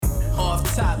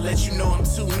top, let you know I'm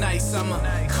too nice. I'm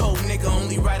a cold nigga,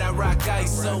 only right I rock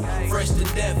ice. So fresh to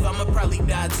death, I'ma probably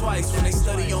die twice. When they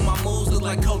study on my moves, look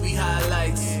like Kobe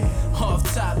highlights.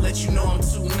 Off top, let you know I'm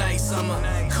too nice. I'm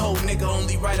a cold nigga,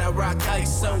 only right I rock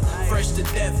ice. So fresh to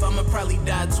death, I'ma probably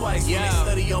die twice. When they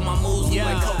study on my moves, look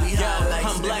like Kobe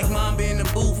highlights. I'm Black Mamba in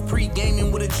the booth,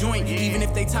 pre-gaming with a joint. Even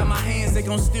if they tie my hands, they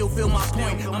gon' still feel my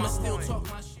point. I'ma still talk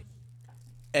my shit.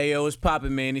 Ayo, it's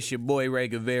poppin', man. It's your boy Ray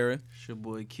Guevara. It's your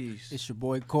boy Keith. It's your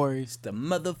boy Corey. It's the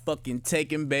motherfucking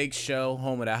Take and Bake Show,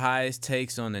 home of the highest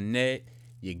takes on the net.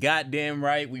 You goddamn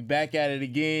right, we back at it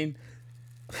again.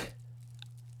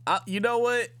 You know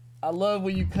what? I love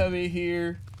when you come in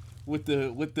here with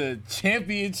the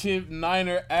championship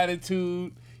Niner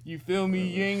attitude. You feel me?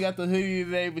 You ain't got the hoodie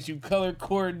today, but you color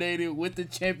coordinated with the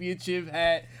championship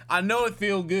hat. I know it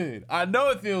feel good.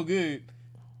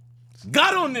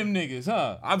 Got on them niggas,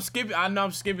 huh? I know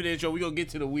I'm skipping the intro. We gonna get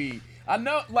to the weed. I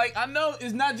know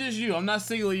it's not just you. I'm not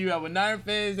singling you out, but Niner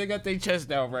fans, they got their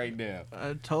chest out right now.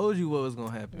 I told you what was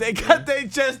gonna happen. They got their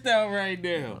chest out right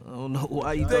now. I don't know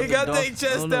why you They thought got their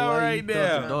chest out right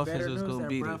now. The Dolphins was gonna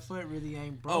beat us. Foot really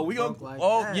ain't broke. Oh, we gonna. Like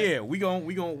Oh that. yeah, we gonna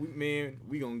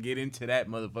get into that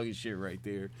motherfucking shit right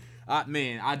there.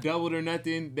 I doubled or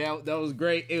nothing. That was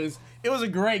great. It was a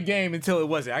great game until it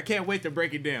wasn't. I can't wait to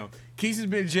break it down. Keith has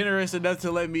been generous enough to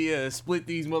let me split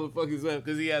these motherfuckers up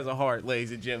because he has a heart,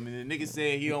 ladies and gentlemen. The nigga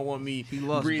said he don't want me. He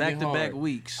lost breathing back-to-back hard.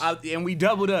 weeks. And we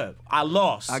doubled up. I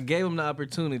lost. I gave him the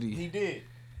opportunity. He did.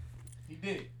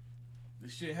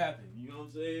 This shit happened. You know what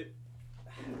I'm saying?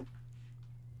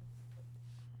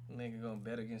 Nigga gonna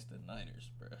bet against the Niners,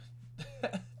 bro.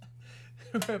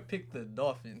 Pick the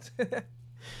Dolphins.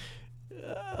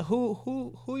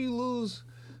 Who you lose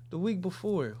the week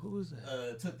before? Who was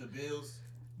that? Took the Bills.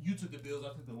 You took the Bills. I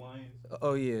took the Lions.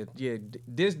 Oh yeah.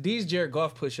 These Jared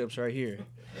Goff push-ups right here.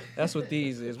 That's what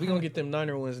these is. We gonna get them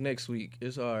Niner ones next week.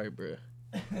 It's all right, bro.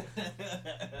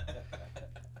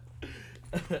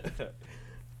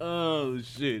 Oh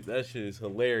shit, that shit is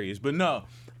hilarious. But no,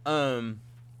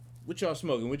 what y'all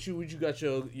smoking? What you got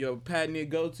your patented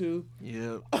go to?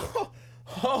 Yeah.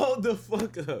 Hold the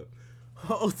fuck up.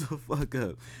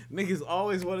 Niggas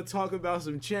always want to talk about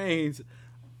some chains.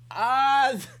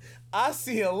 I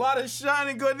see a lot of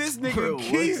shining going. This nigga Bro,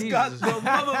 Keith got the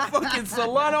motherfucking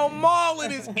Solano Mall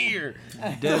in his ear.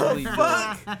 Definitely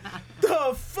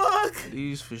The fuck?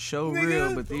 These for show Nigga.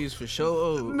 real, but these for show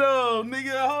old. No,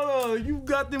 nigga, hold on. You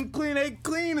got them clean. They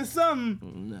clean or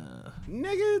something. Nah.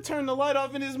 Nigga, turn the light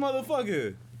off in this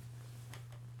motherfucker.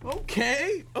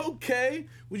 Okay.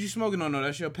 What you smoking on though?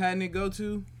 That's your patented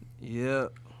go-to? Yeah.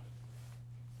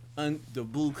 The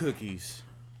blue cookies.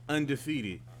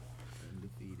 Undefeated.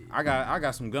 I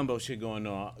got some gumbo shit going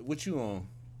on. What you on?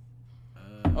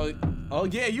 Oh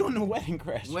yeah, you on the Wedding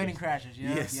Crashers. Wedding Crashers,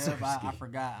 yeah. Yes, yeah, sir. I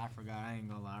forgot. I ain't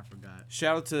gonna lie, I forgot.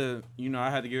 Shout out to, I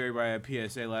had to give everybody a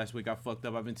PSA last week. I fucked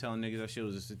up. I've been telling niggas that shit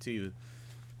was a sativa.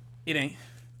 It ain't.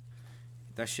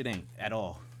 That shit ain't at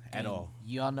all. At all.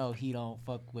 Y'all know he don't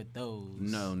fuck with those.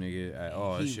 No, nigga, at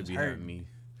all. It He should was be hurting. hurting me.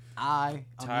 I, on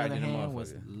the Tired other of the hand,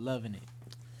 was motherfucker. loving it.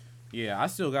 Yeah, I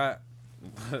still got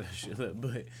but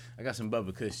I got some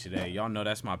Bubba Kush today. Y'all know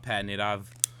that's my patented. I've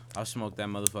smoked that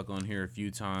motherfucker on here a few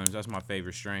times. That's my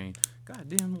favorite strain. God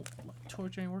damn,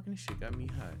 torch ain't working. This shit got me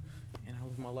hot. And how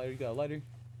was my lighter? You got a lighter?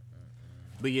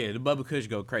 But yeah, the Bubba Kush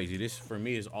go crazy. This for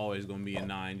me is always gonna be a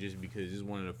 9 just because it's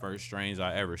one of the first strains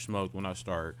I ever smoked when I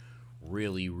start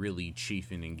really, really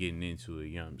chiefing and getting into it,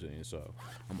 you know what I'm saying? So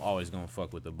I'm always gonna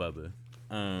fuck with the Bubba.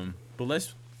 But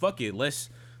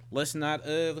let's not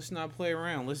play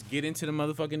around. Let's get into the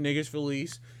motherfucking niggas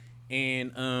release.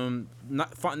 And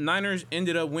Niners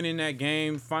ended up winning that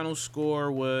game. Final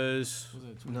score was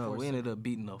No, we ended up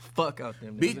beating the fuck out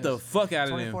them. beat the fuck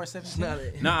out of them.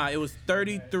 24-17. Nah, it was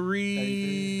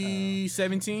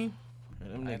 33-17.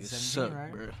 Them At niggas 17, suck,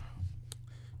 right? bro.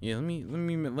 Yeah, let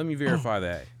me verify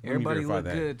that. Everybody look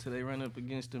good till they run up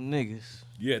against them niggas.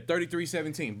 Yeah,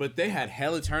 33-17. But they had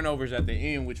hella turnovers at the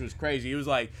end, which was crazy. It was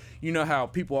like, you know how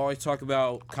people always talk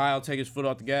about Kyle take his foot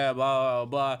off the gas, blah,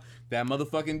 blah, blah. That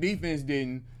motherfucking defense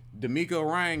didn't. D'Amico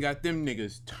Ryan got them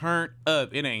niggas turned up.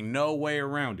 It ain't no way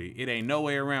around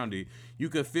it. You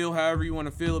could feel however you want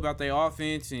to feel about their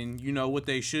offense and, you know, what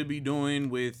they should be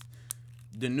doing with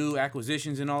the new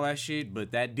acquisitions and all that shit,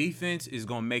 but that defense is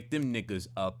gonna make them niggas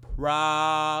a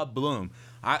problem.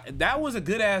 That was a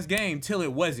good ass game till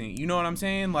it wasn't. You know what I'm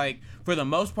saying? Like, for the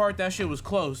most part, that shit was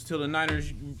close till the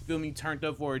Niners, you feel me, turned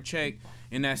up for a check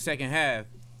in that second half.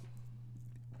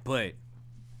 But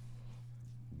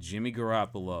Jimmy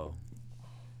Garoppolo,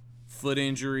 foot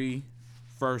injury,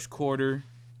 first quarter.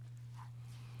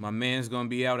 My man's gonna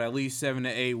be out at least 7 to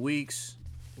 8 weeks.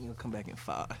 He gonna come back in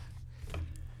 5.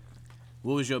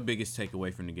 What was your biggest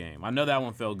takeaway from the game? I know that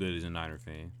one felt good as a Niner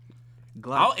fan.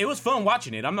 Glock, It was fun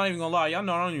watching it. I'm not even gonna lie. Y'all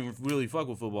know I don't even really fuck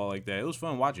with football like that. It was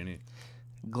fun watching it.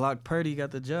 Glock Purdy got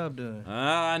the job done.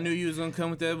 I knew you was gonna come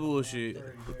with that bullshit.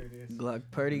 Glock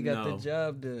Purdy got No. the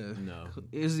job done. No.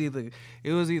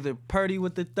 It was either Purdy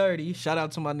with the 30. Shout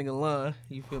out to my nigga Lon.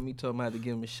 You feel me? Told him I had to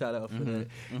give him a shout out for that.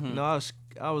 You know,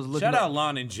 I was looking. Shout out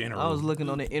Lon in general. I was looking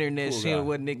on the internet, Cool seeing guy.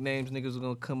 what nicknames niggas was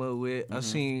gonna come up with. I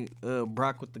seen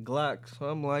Brock with the Glock, so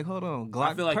I'm like, hold on, Glock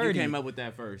I feel like Purdy. you came up with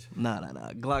that first. Nah,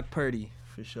 Glock Purdy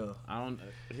for sure. I don't.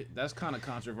 That's kind of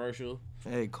controversial.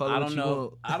 Hey, call it I what don't you know.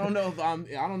 want.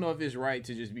 I don't know if it's right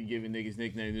to just be giving niggas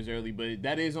nicknames this early, but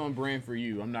that is on brand for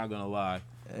you. I'm not gonna lie.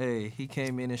 Hey, he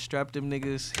came in and strapped them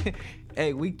niggas.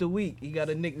 Hey, week to week, he got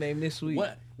a nickname this week.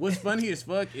 What's funny as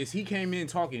fuck is he came in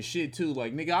talking shit too.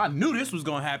 Like, nigga, I knew this was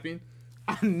gonna happen.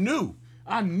 I knew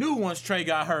once Trey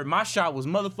got hurt, my shot was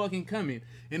motherfucking coming.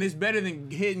 And it's better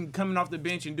than coming off the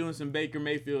bench and doing some Baker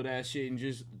Mayfield ass shit and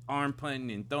just arm punting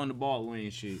and throwing the ball away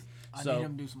and shit. I So need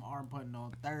him to do some arm punting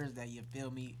on Thursday. You feel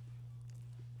me?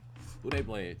 who they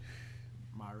played?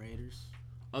 My Raiders.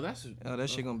 Oh, that's Oh, that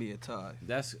shit gonna be a tie.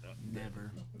 that's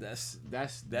Never.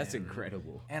 that's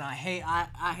incredible. And I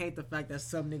hate the fact that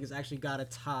some niggas actually got a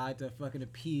tie to fucking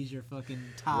appease your fucking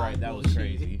tie. Right, that was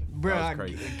bullshit. crazy. Bro, That was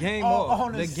crazy. game Oh, off.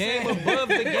 on The the game set. above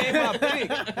the game I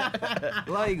picked.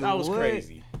 Like, That was what?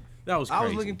 crazy. That was crazy. I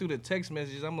was looking through the text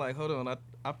messages. I'm like, hold on,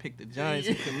 I picked the Giants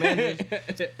and Commanders.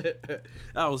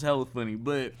 That was hella funny.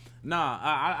 But nah,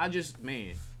 I just,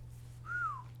 man.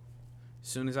 As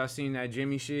soon as I seen that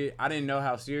Jimmy shit, I didn't know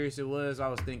how serious it was. I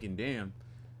was thinking, damn.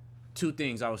 Two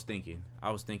things I was thinking.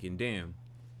 Damn.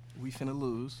 We finna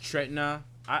lose.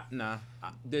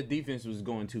 The defense was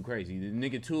going too crazy. The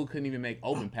nigga Tool couldn't even make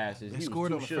open passes. They He was scored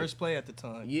too on the shook. first play at the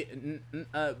time. Yeah,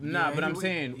 Yeah, but I'm he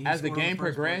saying as the scored on game the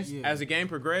first play, progressed, yeah. as the game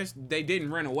progressed, they didn't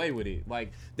run away with it.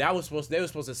 Like they were supposed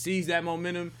to seize that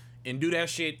momentum and do that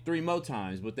shit 3 more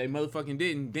times, but they motherfucking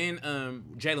didn't. Then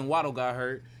Jalen Waddle got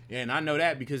hurt, and I know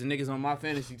that because the niggas on my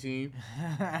fantasy team.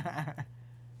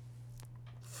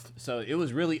 So it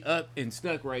was really up and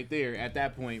stuck right there at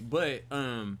that point. But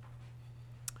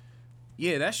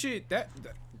yeah, that shit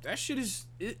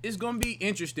is gonna be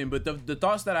interesting. But the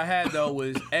thoughts that I had though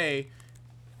was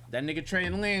that nigga Trey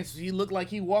Lance, he looked like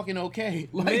he walking okay.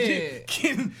 Like Yeah.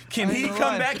 can I ain't he gonna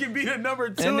come lie. back and be the number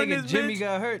 2 That in nigga this Jimmy bitch?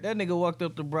 got hurt. That nigga walked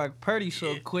up to Brock Purdy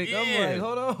so quick. Yeah. I'm like,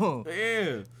 hold on.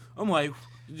 Yeah, I'm like,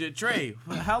 Trey,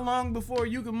 how long before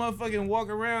you can motherfucking walk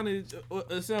around and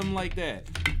or something like that?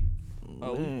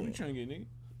 Oh, we trying to get nigga.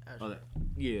 Oh, that,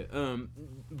 yeah.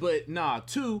 But nah.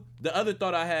 2, the other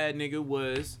thought I had, nigga,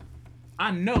 was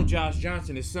I know Josh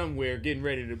Johnson is somewhere getting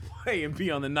ready to play and be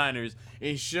on the Niners,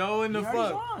 and showing the He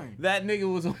already fuck signed. that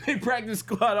nigga was on their practice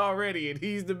squad already, and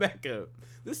he's the backup.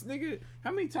 This nigga,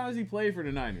 how many times he played for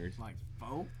the Niners? Like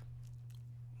 4.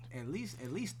 At least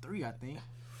 3, I think.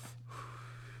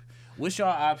 What's y'all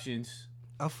options?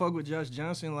 I fuck with Josh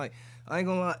Johnson. Like, I ain't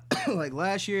gonna lie. Like,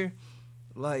 last year,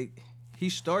 like, he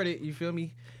started, you feel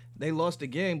me? They lost the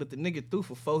game, but the nigga threw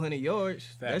for 400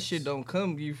 yards. That Facts. shit don't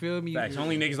come, you feel me? Facts.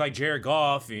 Only niggas like Jared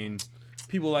Goff and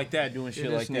people like that doing shit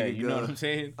this like that. nigga You know go. what I'm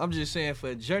saying? I'm just saying, for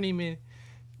a journeyman,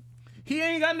 He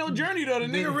ain't got no journey though. The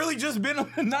nigga really just been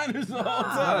on the Niners the whole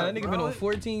time. that nigga been bro. on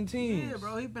 14 teams. Yeah,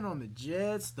 bro. He been on the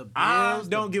Jets, the Bills. I the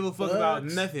don't give a fuck about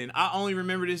Bucks. nothing. I only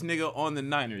remember this nigga on the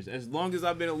Niners. As long as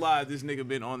I've been alive, this nigga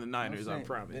been on the Niners. I The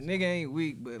promise. nigga ain't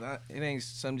weak, but it ain't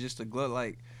something just to gloat.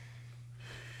 Like,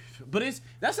 But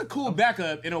that's a cool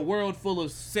backup in a world full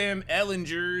of Sam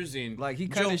Ellingers and he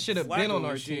kind Joe of should have been Flacco on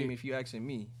our and shit. team if you asking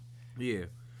me. Yeah.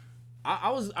 I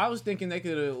was thinking they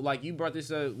could have, like, you brought this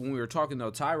up when we were talking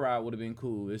though. Tyrod would have been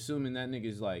cool, assuming that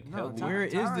nigga's like No, healthy. Where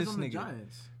is Tyrod's this on the nigga?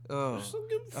 Giants. Oh, So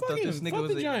give- I fuck thought him. this nigga Fuck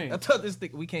was. the Giants. I thought this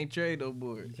nigga we can't trade no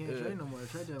more. You can't trade no more.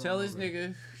 Trade deadline Tell this over.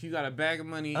 nigga you got a bag of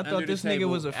money. I under thought this the nigga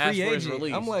table, was a ask free for his agent.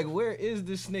 release. I'm like, where is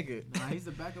this nigga? Nah, he's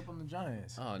the backup on the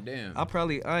Giants. Oh damn. I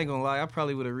ain't gonna lie, I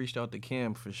probably would have reached out to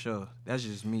Cam for sure. That's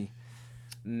just me.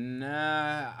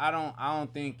 Nah, I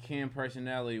don't think Cam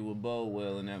personality will bode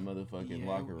well in that motherfucking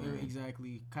locker room.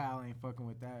 Exactly. Kyle ain't fucking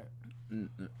with that. You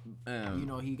Um,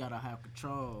 know he gotta have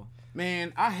control.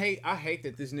 man, I hate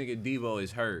that this nigga Devo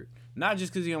is hurt. Not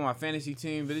just because he on my fantasy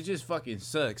team, but it just fucking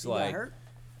sucks. He like got hurt.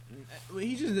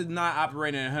 he just is not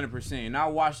operating at 100%. And I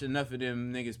watched enough of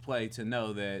them niggas play to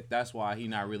know that that's why he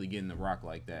not really getting the rock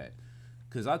like that.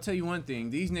 Cause I'll tell you one thing,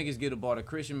 these niggas get a ball to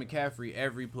Christian McCaffrey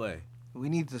every play. We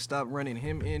need to stop running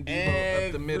him and Debo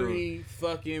up the middle. Every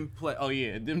fucking play. Oh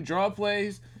yeah, them draw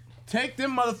plays. Take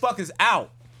them motherfuckers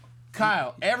out.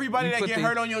 Kyle, everybody you that put get the-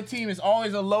 hurt on your team is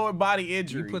always a lower body You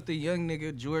injury. put the young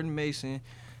nigga Jordan Mason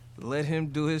Let him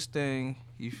do his thing.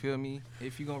 You feel me?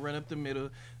 If you gonna run up the middle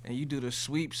and you do the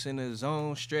sweeps and the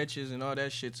zone stretches and all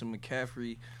that shit to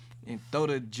McCaffrey, and throw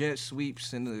the jet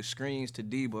sweeps and the screens to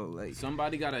Debo, like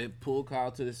Somebody gotta pull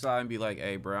Kyle to the side and be like,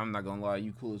 "Hey, bro, I'm not gonna lie,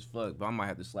 you cool as fuck, but I might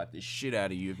have to slap the shit out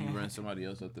of you if you run somebody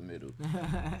else up the middle."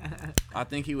 I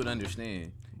think he would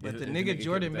understand. But the If nigga kept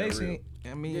Jordan it that Mason, real.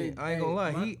 I mean, Dude, I ain't gonna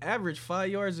lie, hey, he averaged 5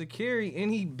 yards a carry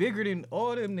and he bigger than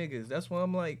all them niggas. That's why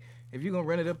I'm like, if you gonna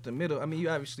run it up the middle, I mean, you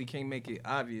obviously can't make it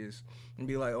obvious and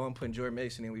be like, oh, I'm putting Jordan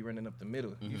Mason and we running up the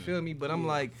middle. You feel me? But I'm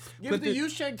like, Give it the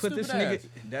U-shaped put this stupid nigga, ass.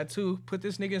 that too, put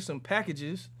this nigga in some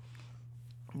packages,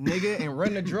 nigga, and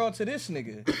run the draw to this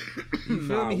nigga. You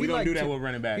feel Nah, me? we He don't like do that two- with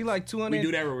running backs. He like 200. We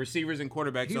do that with receivers and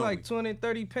quarterbacks He only. like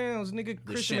 230 pounds, nigga.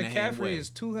 Christian Shanahan McCaffrey way. is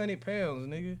 200 pounds,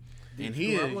 nigga. and He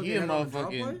he a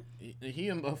motherfucking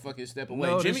motherfucking step away.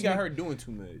 No, Jimmy this got nigga- hurt doing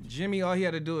too much. Jimmy, all he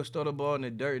had to do was throw the ball in the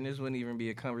dirt, and this wouldn't even be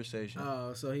a conversation.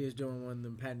 Oh, so he was doing one of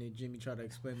them patented Jimmy tried to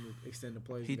extend the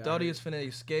plays. He got thought he hurt, was finna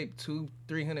escape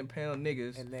 300-pound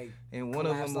niggas, and they and one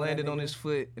of collapsed them on that landed on nigga. his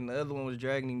foot, and the other one was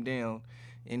dragging him down,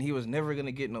 and he was never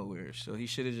gonna get nowhere. So he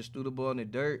should have just threw the ball in the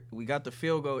dirt. We got the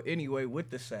field goal anyway with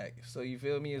the sack. So you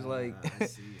feel me? It's like, I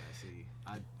see.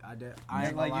 I ain't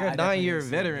gonna like lie, you're I a definitely 9-year didn't see it,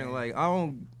 veteran. man. Like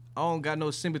I don't got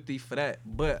no sympathy for that,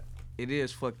 but it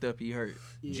is fucked up. He hurt.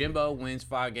 Yeah. Jimbo wins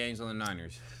 5 games on the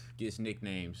Niners, gets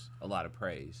nicknames, a lot of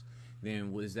praise.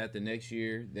 Then was that the next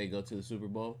year they go to the Super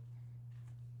Bowl?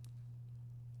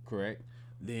 Correct.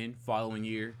 Then following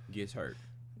year gets hurt.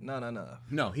 No.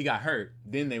 No, he got hurt.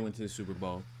 Then they went to the Super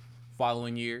Bowl.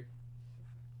 Following year,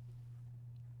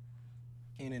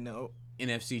 In and out.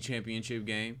 NFC Championship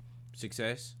game,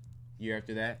 success. Year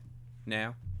after that,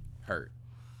 now hurt.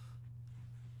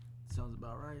 Sounds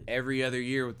about right. Every other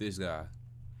year with this guy.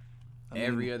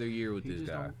 Every other year with he this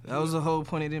just guy. don't- That was the whole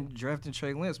point of them drafting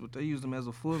Trey Lance, but they used him as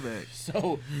a fullback.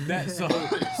 So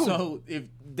so if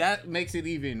that makes it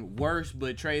even worse,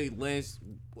 but Trey Lance,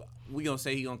 we gonna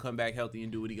say he gonna come back healthy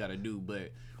and do what he gotta do,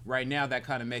 but right now that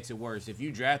kind of makes it worse. If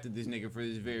you drafted this nigga for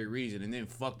this very reason and then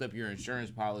fucked up your insurance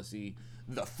policy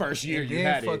the first year And you then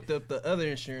had fucked it, up the other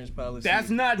insurance policy. that's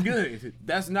not good.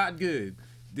 That's not good.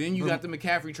 Then you got the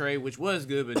McCaffrey trade, which was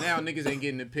good, but now niggas ain't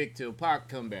getting the pick till Pac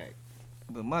come back.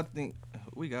 But my thing,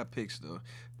 we got picks though.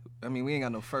 I mean, we ain't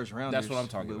got no first rounders. That's what I'm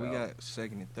talking but about. we got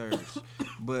second and thirds.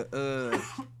 But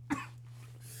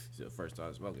It's the first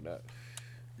time smoking that.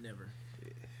 Never.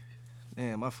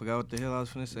 damn, I forgot what the hell I was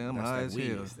finna say. I'm That's high that as weed.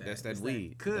 hell. That's that What's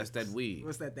weed. Cooks? That's that weed.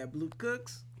 What's that? That Blue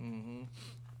Cooks? Mm-hmm.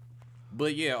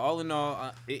 But yeah, all in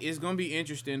all, it's gonna be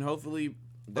interesting. Hopefully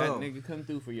that Oh. nigga come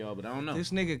through for y'all, but I don't know.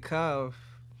 This nigga Kyle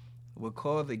would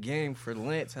call the game for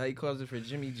Lance how he calls it for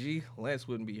Jimmy G. Lance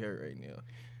wouldn't be hurt right now.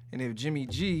 And if Jimmy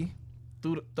G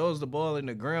throws the ball in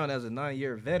the ground as a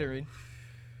 9-year veteran,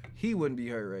 he wouldn't be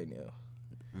hurt right now.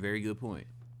 Very good point.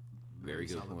 Very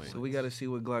good point. So we got to see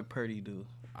what Glock Purdy do.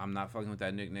 I'm not fucking with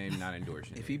that nickname. Not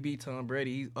endorsing If it. he beat Tom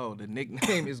Brady, the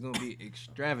nickname is gonna be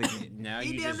extravagant. Now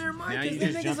He you damn just near might, now because you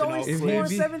them just niggas jumping only off If he scoring cliffs.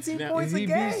 beat- 17 Now- points If a he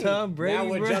game. beats Tom Brady, Now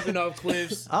we're bro. jumping off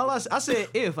cliffs. I said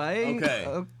if I ain't.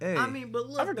 Okay. Hey. I mean, but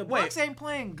look, the wait. Bucks ain't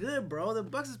playing good, bro. The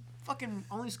Bucks is fucking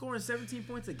only scoring 17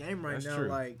 points a game right That's now. true.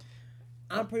 Like,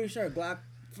 I'm pretty sure Glock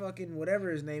fucking whatever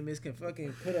his name is can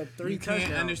fucking put up 3 You can't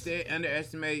touchdowns.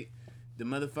 underestimate the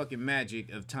motherfucking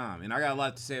magic of Tom. And I got a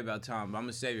lot to say about Tom, but I'm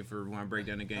gonna save it for when I break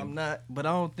down the game. I'm not, but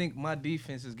I don't think my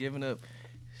defense is giving up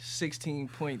 16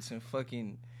 points in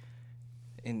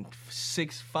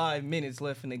 5 minutes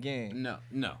left in the game.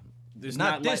 No. There's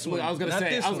Not not this like, one. I was gonna Not say.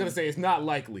 this I was gonna one. say it's not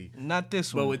likely. Not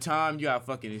this But one. with Tom, you got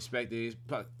fucking expect it.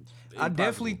 I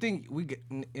definitely think we get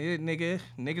niggas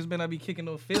better not be kicking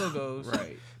no field goals.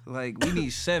 Right. Like we need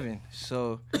 7.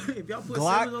 So If y'all put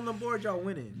Glock- 7 on the board, y'all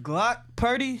winning. Glock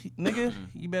Purdy, nigga,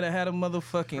 you better have a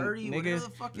motherfucking Purdy, whatever nigga the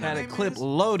fuck your had a name clip is.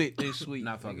 loaded this week.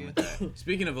 Not fucking nigga. with that.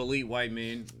 Speaking of elite white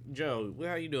men, Joe,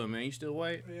 how you doing, man? You still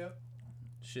white? Yeah.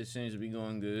 Shit seems to be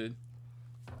going good.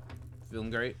 Feeling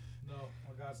great. No,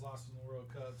 my guys lost in the World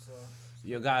Cup, so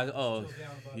Your guys, still down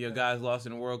about your that. guys lost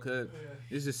in the World Cup. Yeah.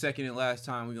 This is the second and last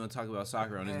time we're gonna talk about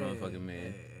soccer on this motherfucking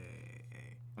man.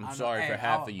 I'm I know- sorry for hey,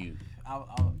 half I'll- of you. I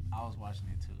was watching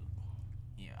it too.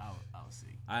 Yeah, I was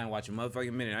sick. I ain't watching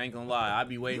motherfucking minute. I ain't gonna lie. I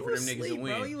be waiting You for was them niggas asleep, to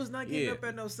win. bro. You was not getting Yeah. up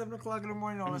at no 7 o'clock in the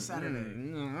morning on a Saturday.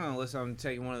 Unless I'm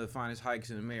taking one of the finest hikes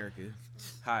in America.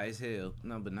 High as hell.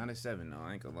 No, but not at 7 though.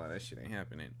 I ain't gonna lie, that shit ain't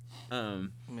happening.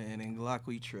 Man, in Glock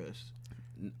we trust.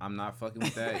 I'm not fucking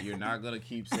with that. You're not gonna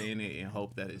keep saying it and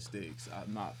hope that it sticks.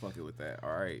 I'm not fucking with that.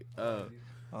 All right.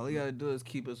 All he gotta do is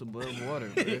keep us above water,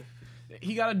 bro.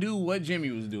 He gotta do what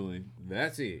Jimmy was doing.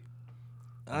 That's it.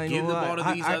 I ain't Give the gonna ball to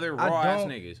lie. these I other raw ass don't-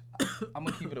 niggas. I'm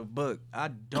gonna keep it a buck. I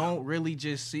don't really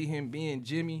just see him being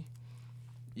Jimmy.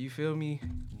 You feel me?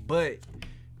 But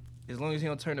as long as he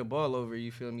don't turn the ball over,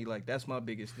 you feel me? Like that's my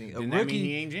biggest thing. A Then that mean rookie,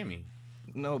 he ain't Jimmy.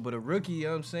 no, but a rookie, you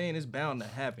know what I'm saying, it's bound to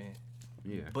happen.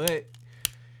 Yeah. But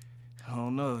I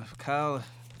don't know. Kyle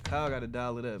got to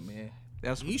dial it up, man.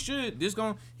 That's He should.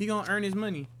 He gonna earn his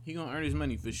money. He gonna earn his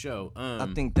money for sure. I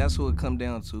think that's what it come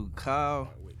down to.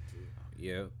 Kyle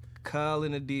Yeah.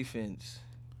 in the defense.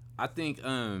 I think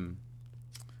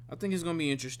it's gonna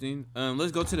be interesting.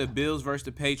 Let's go to the Bills versus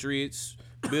the Patriots.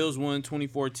 Bills won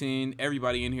 24-10.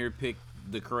 Everybody in here picked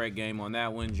the correct game on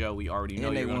that one. Joe, we already know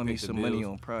And they you're gonna won me pick the some Bills. money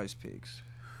on Prize Picks.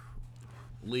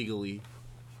 Legally.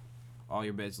 All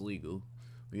your bets legal.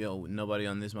 Yo, nobody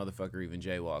on this motherfucker even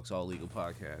jaywalks. All legal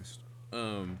podcast.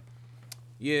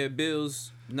 Yeah,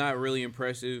 Bills not really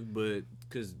impressive, but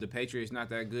because the Patriots not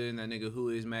that good, and that nigga who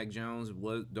is Mac Jones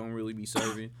don't really be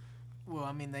serving. Well,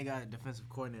 I mean, they got a defensive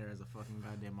coordinator as a fucking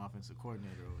goddamn offensive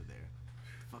coordinator over there. What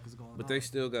the fuck is going on? But they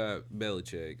still got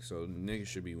Belichick, so niggas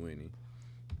should be winning.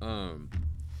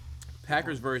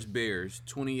 Packers versus Bears,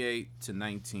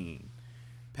 28-19.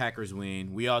 Packers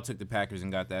win. We all took the Packers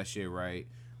and got that shit right.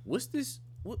 What's this?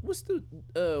 What's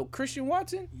the Christian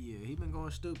Watson? Yeah, he been going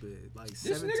stupid. Like This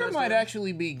seven nigga touchdowns. might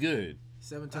actually be good.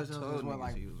 7 told touchdowns in what, niggas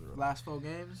like he was wrong. last 4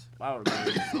 games? I don't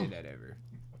remember you saying that ever.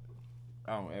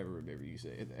 I don't ever remember you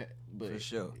saying that. But For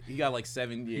sure. he got like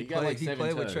 7. Yeah, He got like played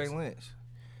 7 with Trey tugs. Lance.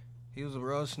 He was a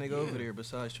rawest nigga over there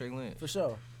besides Trey Lance. For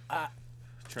sure.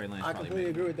 Trey Lance I probably completely made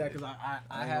agree it. with that because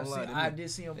I ain't have gonna lie, seen, them I niggas-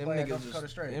 did see him Them play at niggas, North Dakota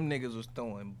was, Straight. them niggas was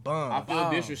throwing I bombs. feel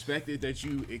Bombs. disrespected that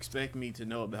you expect me to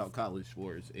know about college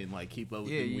sports and like keep up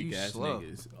with Yeah, them you weak ass slow.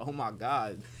 niggas. Oh my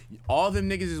god, all them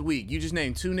niggas is weak. You just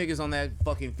named 2 niggas on that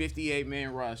fucking 58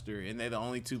 man roster, and they're the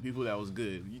only 2 people that was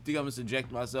good. You think I'm gonna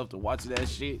subject myself to watching that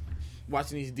shit?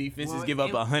 Watching these defenses Well, give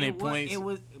up 100 it was- points. It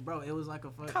was, bro. It was like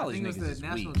a fuck. College I think it niggas was is the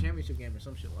national weak. championship game or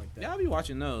some shit like that. Yeah, I'll be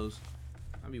watching those.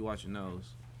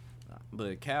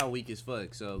 But Cal weak as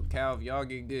fuck. So Cal, if y'all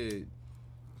get good,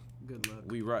 Good luck.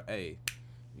 we right. Hey,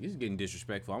 this is getting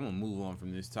disrespectful. I'm gonna move on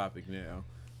from this topic now.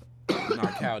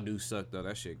 Nah, Cal do suck though.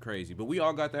 That shit crazy. But we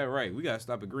all got that right. We gotta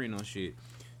stop agreeing on shit.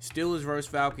 Steelers versus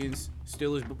Falcons.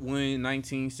 Steelers win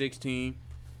 19-16.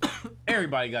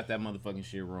 Everybody got that motherfucking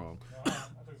shit wrong. No, I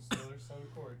took the Steelers. So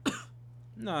did Corey.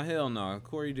 Nah, hell no.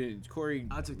 Corey did. Corey,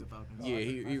 I took the Falcons. Yeah, I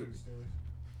he- took the Steelers.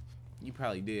 you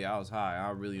probably did. I was high.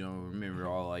 I really don't remember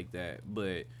all like that.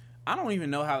 But I don't even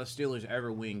know how the Steelers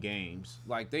ever win games.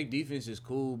 Like, they defense is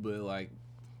cool, but like,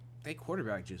 they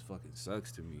quarterback just fucking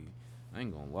sucks to me. I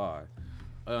ain't gonna lie.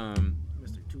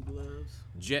 Mr. Two Gloves.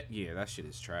 Yeah, that shit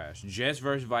is trash. Jets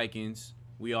versus Vikings.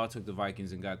 We all took the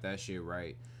Vikings and got that shit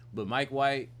right. But Mike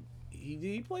White,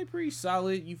 he played pretty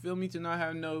solid. You feel me? To not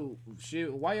have no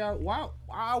shit. Why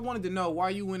I wanted to know why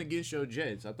you went against your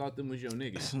Jets. I thought them was your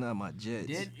niggas. It's not my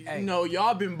Jets. No,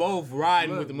 y'all been both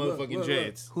riding Look, with the look, motherfucking look,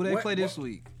 Jets. Who they What- play this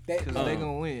week? They- Because they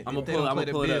gonna win. I'm If they gonna don't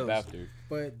play pull it the up Bills. after.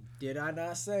 But did I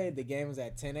not say the game was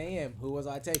at 10 a.m.? Who was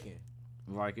I taking?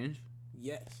 Vikings.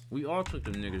 Yes. We all took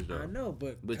them niggas though. I know,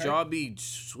 but But Kirk- y'all be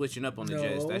switching up on the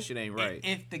Jets. That shit ain't right.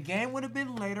 If the game would have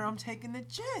been later, I'm taking the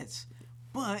Jets.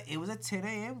 But it was a 10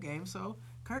 a.m. game, so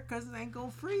Kirk Cousins ain't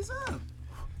gonna freeze up.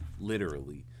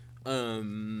 Literally.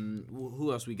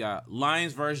 Who else we got?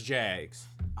 Lions versus Jags.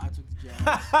 I took the Jags.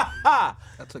 I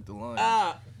took the Lions.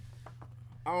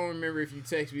 I don't remember if you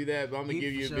text me that, but I'm gonna He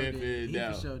give you a for sure benefit did. of the He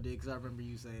doubt. for sure did, because I remember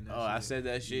you saying that. Oh, I shit. said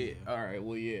that shit? Yeah. All right,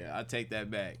 well, yeah, I take that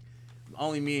back.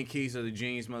 Only me and Keys are the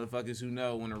genius motherfuckers who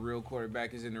know when a real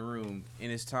quarterback is in the room and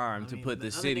it's time to mean, put the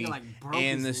the other city nigga, like, broke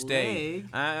and the his state.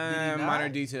 leg. Did he Minor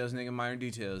not? details, nigga, minor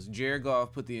details. Jared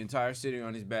Goff put the entire city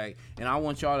on his back, and I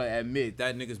want y'all to admit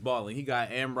that nigga's balling. He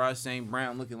got Ambrose St.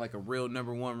 Brown looking like a real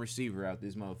number 1 receiver out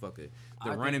this motherfucker. The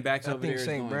I running think- backs I over there think is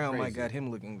St. going Brown might crazy. got him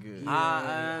looking good.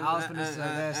 Yeah, I was finna say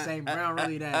that St. Brown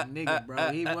really that nigga,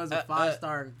 bro. He was a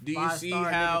 5-star. Do you 5-star see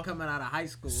nigga how- coming out of high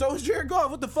school? So is Jared Goff.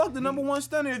 What the fuck? The number 1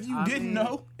 stunner. If you I didn't mean-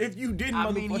 know, if you didn't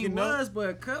I mean, he motherfucking know. was,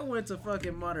 but Cut went to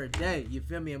fucking Mater Day. You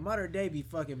feel me? And Mater Day be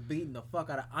fucking beating the fuck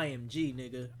out of IMG,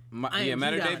 nigga. Yeah, IMG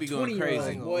Matter got Day a be going 20-year-old, I crazy.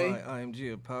 ain't boy. gonna lie,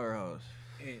 IMG a powerhouse.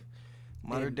 And,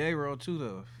 Modern day roll too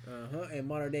though. and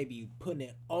Mater Day be putting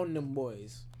it on them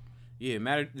boys. Yeah,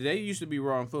 They used to be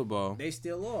raw in football. They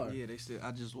still are. Yeah, they still.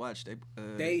 I just watched.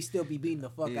 They still be beating the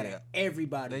fuck out Yeah. of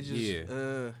everybody. They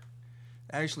just.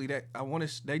 Actually,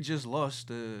 they just lost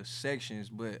the sections,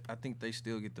 but I think they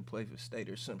still get to play for state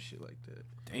or some shit like that.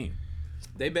 Damn.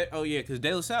 They bet. Oh yeah, because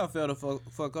De La Salle fell the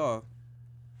fuck off.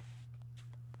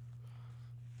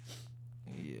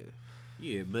 Yeah.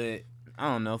 Yeah, but I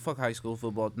don't know. Fuck high school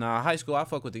football. Nah, high school I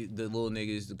fuck with the little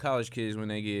niggas, the college kids when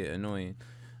they get annoying.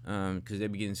 because they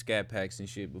be getting scat packs and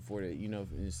shit before they,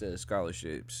 instead of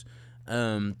scholarships.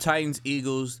 Titans,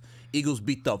 Eagles. Eagles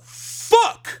beat the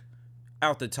fuck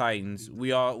out the Titans.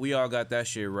 We all got that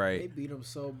shit They right. beat them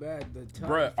so bad. The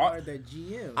Bruh, Titans fired that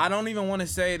GM. I don't even want to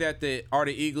say that the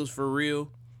Eagles for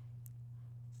real,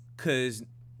 cause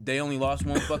they only lost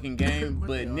one fucking game. But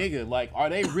they are. nigga, like, are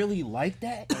they really like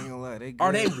that? I ain't gonna lie, they good.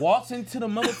 Are they waltzing to the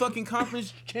motherfucking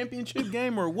conference championship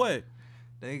game or what?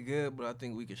 They good, but I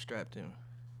think we could strap them.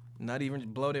 Not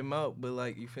even blow them out, but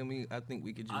like, you feel me? I think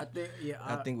we could just.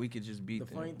 I think we could just beat The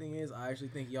them. funny thing is, I actually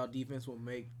think y'all defense will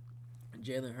make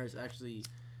Jalen Hurts actually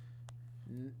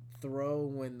throw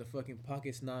when the fucking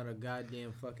pocket's not a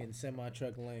goddamn fucking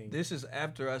semi-truck lane. This is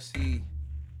after I see,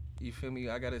 you feel me?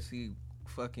 I gotta see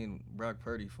fucking Brock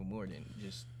Purdy for more than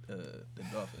just the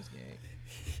Dolphins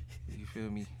game. You feel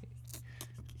me?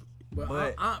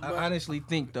 But I honestly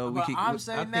think though we But could. I'm I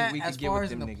saying think that we could as get far with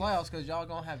as in them the niggas. playoffs, because y'all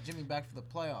gonna have Jimmy back for the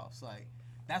playoffs. Like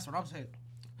that's what I'm saying.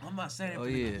 I'm not saying it Oh, for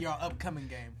yeah. your upcoming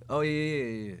game. Oh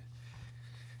yeah.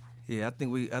 Yeah, I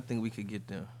think we could get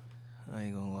them. I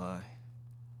ain't gonna lie.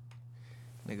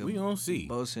 Nigga, We gonna see.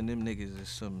 Bosa and them niggas is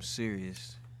something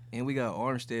serious. And we got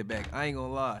Armstead back. I ain't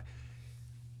gonna lie.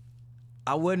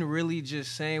 I wasn't really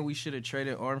just saying we should have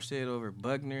traded Armstead over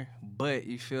Buckner, but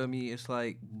you feel me? It's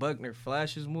like Buckner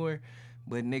flashes more,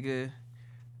 but nigga,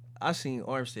 I seen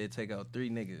Armstead take out 3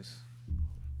 niggas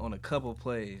on a couple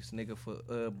plays, nigga, for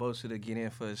Bosa to get in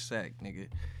for a sack, nigga.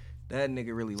 That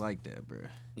nigga really like that, bro.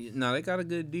 No, they got a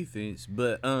good defense,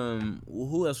 but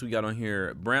who else we got on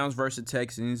here? Browns versus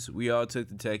Texans. We all took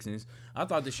the Texans. I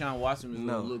thought Deshaun Watson was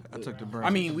No, gonna look. I took the Browns. I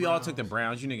mean, we all took the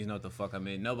Browns. You niggas know what the fuck I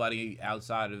mean. Nobody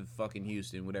outside of fucking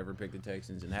Houston would ever pick the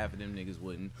Texans, and half of them niggas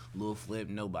wouldn't. Lil Flip,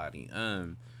 nobody.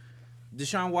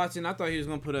 Deshaun Watson, I thought he was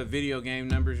gonna put up video game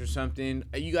numbers or something.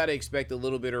 You gotta expect a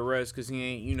little bit of rest because he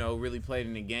ain't, really played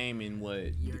in the game in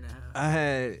what? Year and a half. I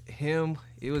had him.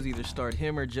 It was either start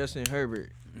him or Justin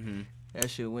Herbert. Mm-hmm. That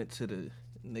shit went to the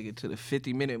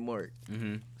 50-minute mark.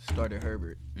 Mm-hmm. Started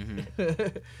Herbert.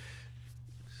 Mm-hmm.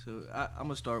 So I'm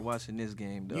gonna start watching this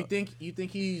game though. You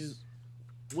think he's?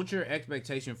 What's your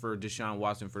expectation for Deshaun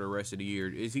Watson for the rest of the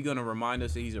year? Is he gonna remind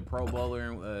us that he's a Pro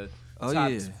Bowler and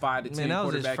top 5 to 10 Man, that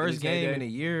was his quarterback first in game heyday? in a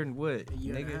year and what, A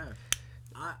year and a nigga? half.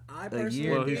 I A personally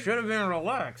year. Well, he should have been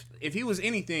relaxed. If he was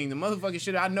anything, the motherfucker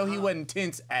should. I know he wasn't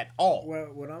tense at all. Well,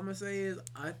 what I'm gonna say is,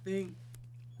 I think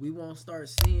we won't start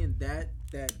seeing that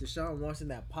Deshaun Watson,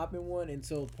 that popping one,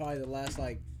 until probably the last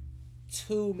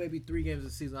 2, maybe 3 games of the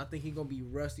season. I think he's gonna be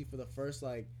rusty for the first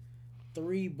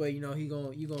 3, but you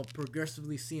gonna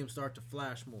progressively see him start to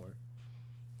flash more.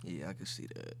 Yeah, I can see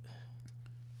that.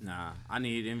 Nah, I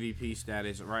need MVP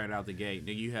status right out the gate.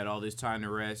 Nigga, you had all this time to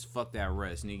rest. Fuck that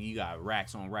rest, nigga. You got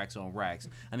racks on racks on racks.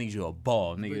 I need you a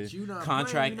ball, nigga. But you not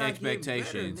Contract playing, you not getting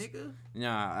expectations. better, nigga.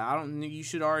 Nah, I don't. Nigga, you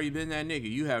should already been that nigga.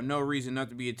 You have no reason not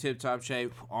to be in tip top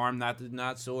shape. Arm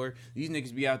not sore. These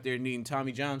niggas be out there needing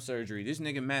Tommy John surgery. This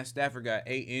nigga Matt Stafford got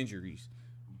 8 injuries.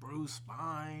 Bruce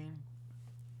Spine.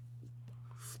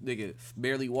 Nigga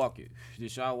barely walking.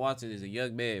 Deshaun Watson is a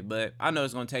young man, but I know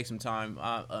it's gonna take some time.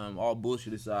 All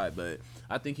bullshit aside, but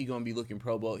I think he gonna be looking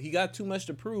Pro Bowl. He got too much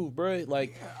to prove, bro. I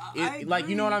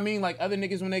You know what I mean? Like other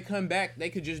niggas when they come back,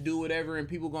 they could just do whatever, and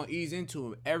people gonna ease into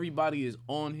him. Everybody is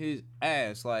on his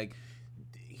ass. Like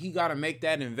he gotta make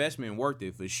that investment worth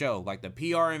it for sure. Like the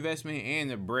PR investment and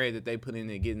the bread that they put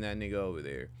into getting that nigga over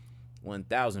there,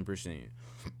 1000%.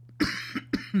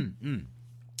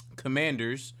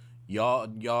 Commanders.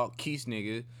 Y'all, Keith's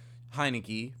nigga,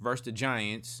 Heineke versus the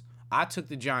Giants. I took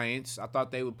the Giants. I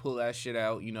thought they would pull that shit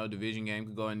out. Division game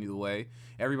could go either way.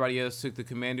 Everybody else took the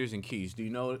Commanders and Keith's. Do you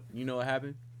know what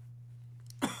happened?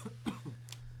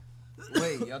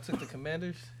 Wait, y'all took the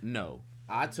Commanders? No.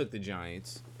 I took the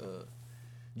Giants.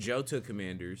 Joe took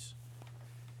Commanders.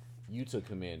 You took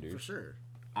Commanders. For sure.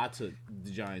 I took the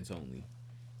Giants only.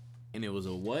 And it was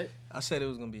a what? I said it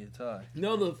was gonna be a tie.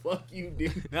 No, the fuck you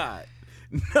did not.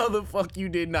 No, the fuck you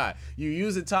did not. You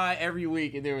use a tie every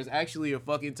week, and there was actually a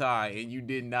fucking tie, and you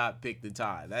did not pick the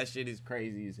tie. That shit is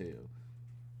crazy as hell.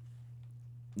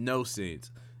 No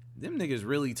sense. Them niggas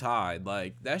really tied.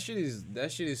 Like that shit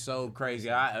is so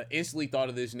crazy. I instantly thought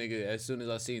of this nigga as soon as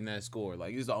I seen that score.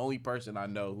 Like he's the only person I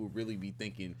know who really be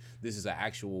thinking this is an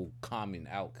actual common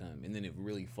outcome, and then it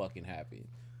really fucking happened.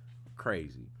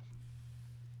 Crazy.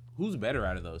 Who's better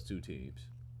out of those two teams?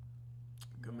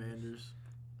 Commanders.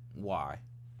 Why?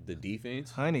 The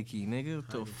defense? Heineke, nigga. What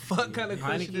the fuck kind of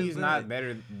question Heineke's is not that?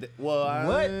 better. What?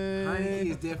 Heineke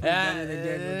is definitely better than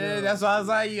Daniel Jones. That's why I was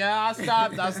like, yeah, I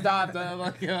stopped. I'm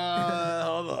like,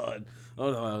 hold on.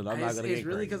 Oh no, I'm not It's, gonna it's get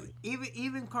really crazy. because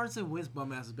even Carson Wentz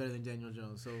bum ass is better than Daniel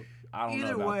Jones. So I don't know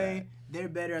either about way, they're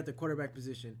better at the quarterback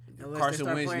position. Unless Carson they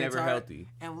start Wentz playing never healthy.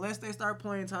 Unless they start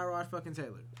playing Tyrod fucking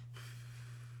Taylor.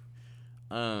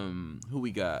 Who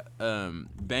we got?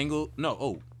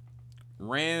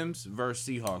 Rams versus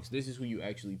Seahawks. This is who you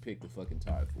actually picked the fucking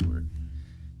tie for.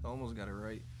 I almost got it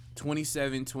right.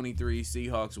 27-23,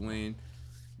 Seahawks win.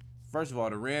 First of all,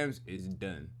 the Rams is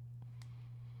done.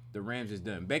 The Rams is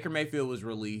done. Baker Mayfield was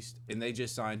released, and they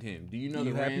just signed him. Do you know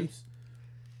You the happy? Rams?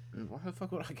 Why the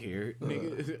fuck would I care,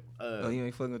 nigga? Oh, you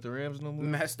ain't fucking with the Rams no more?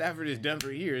 Matt Stafford is done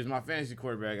for years. My fantasy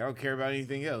quarterback. I don't care about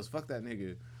anything else. Fuck that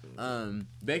nigga.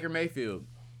 Baker Mayfield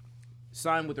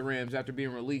signed with the Rams after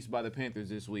being released by the Panthers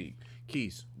this week.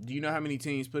 Keith, do you know how many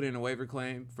teams put in a waiver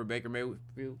claim for Baker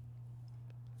Mayfield?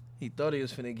 He thought he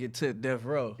was finna get to death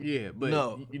row. Yeah, but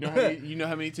No. you know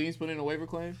how many teams put in a waiver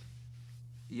claim?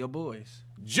 Your boys.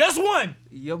 Just one.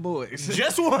 Your boys.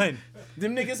 Just one.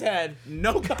 Them niggas had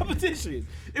no competition.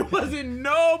 It wasn't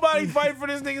nobody fighting for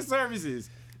this nigga's services.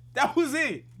 That was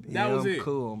it. That was I'm it.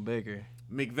 cool on Baker.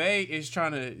 McVay is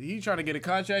trying to get a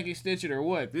contract extension or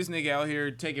what? This nigga out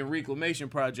here taking reclamation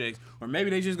projects, or maybe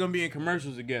they just gonna be in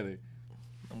commercials together.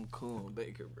 I'm cool on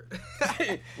Baker, bro.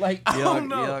 Like I Y'all- don't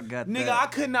know, y'all got nigga. that. I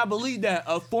could not believe that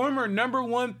a former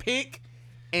 #1 pick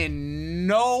and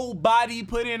nobody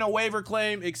put in a waiver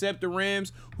claim except the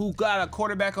Rams, who got a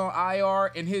quarterback on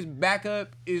IR and his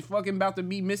backup is fucking about to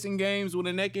be missing games with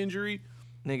a neck injury.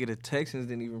 Nigga, the Texans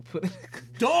didn't even put the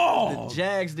Dog,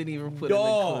 Jags didn't even put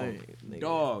dog, in the claim. Nigga.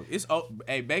 dog.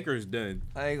 Hey, Baker's done.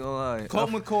 I ain't gonna lie. Colt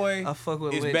I McCoy fuck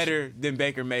with is Lynch. better than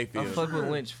Baker I Mayfield. fuck with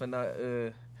Lynch for not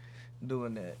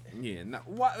doing that. Yeah,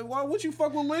 why would you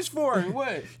fuck with Lynch for?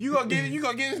 What? You gonna give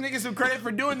this nigga some credit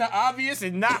for doing the obvious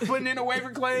and not putting in a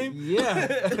waiver claim? Yeah,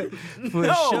 for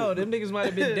No. sure. Them niggas might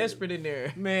have been desperate in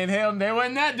there. Man, hell, they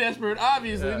wasn't that desperate.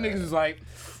 Obviously, them Yeah. niggas was like,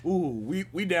 ooh,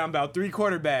 we down about 3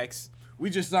 quarterbacks. We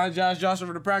just signed Josh Johnson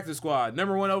for the practice squad.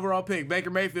 #1 overall pick,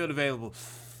 Baker Mayfield available.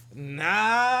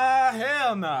 Nah,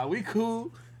 hell nah. We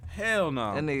cool. Hell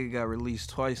no. That nigga got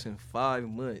released twice in 5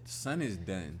 months. Son is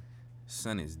done.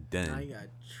 Son is Now done. he got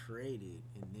traded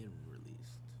and then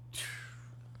released.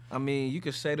 I mean, you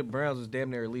could say the Browns was damn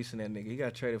near releasing that nigga. He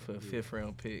got traded for a 5th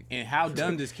round pick. And how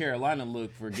dumb does Carolina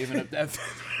look for giving up that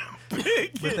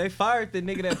pick? But they fired the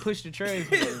nigga that pushed the trade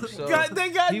for him. So They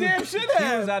goddamn should He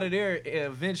have. was out of there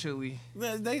eventually.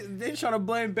 They try to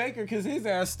blame Baker because his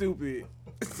ass stupid.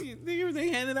 They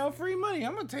handing out free money.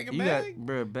 I'm gonna take it You back. got,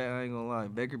 bro. I ain't gonna lie.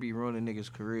 Baker be ruining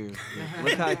niggas' careers.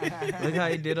 look how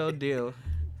he did Odell.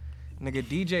 Nigga,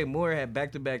 DJ Moore had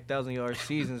back-to-back 1,000-yard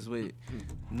seasons with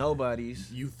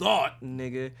nobodies. You thought.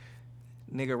 Nigga,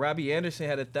 Robbie Anderson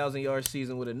had a 1,000-yard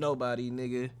season with a nobody.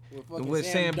 Nigga, fucking with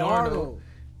Sam Darnold.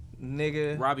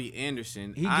 Nigga, Robbie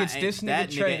Anderson. He gets this nigga that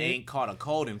nigga traded. ain't caught a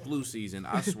cold and flu season.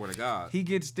 I swear to God. he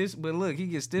gets this. But look, he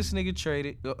gets this nigga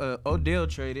traded. Odell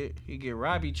traded. He get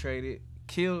Robbie traded.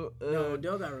 Kill. No,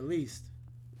 Odell got released.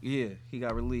 Yeah, he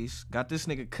got released. Got this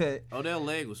nigga cut. Odell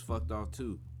leg was fucked off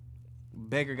too.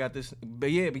 Baker got this,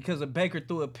 but yeah, because of Baker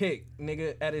threw a pick,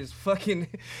 nigga, at his fucking,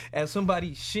 at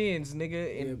somebody's shins,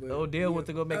 nigga, and Odell went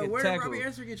to go make a where did tackle. Robbie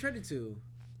Anderson get traded to?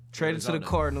 Traded to the Arizona.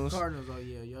 Cardinals. Cardinals. Oh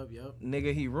yeah, yup.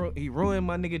 Nigga, he ruined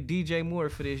my nigga DJ Moore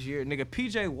for this year. Nigga,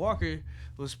 PJ Walker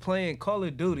was playing Call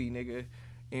of Duty, nigga,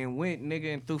 and went,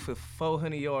 nigga, and threw for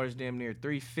 400 yards, damn near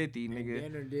 350, nigga.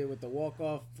 Banner did with the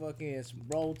walk-off fucking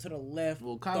roll to the left.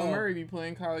 Well, Kyler thump. Murray be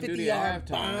playing Call of 50 Duty at yard halftime.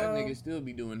 That bomb. nigga still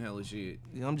be doing hella shit.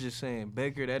 I'm just saying,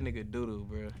 Baker, that nigga doodoo,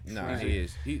 bro. Nah, he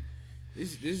is.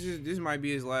 This might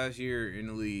be his last year in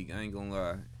the league. I ain't gonna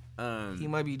lie. He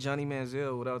might be Johnny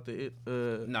Manziel without the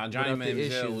Johnny without the Manziel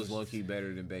issues. was low key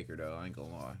better than Baker though. I ain't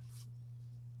gonna lie.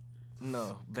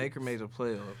 No, Baker made the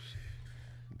playoffs.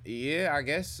 Yeah, I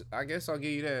guess I'll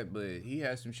give you that, but he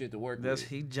has some shit to work with.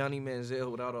 He Johnny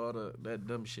Manziel without all that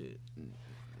dumb shit.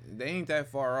 They ain't that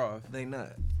far off. They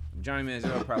not. Johnny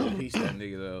Manziel probably pieced that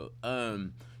nigga though.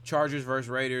 Chargers versus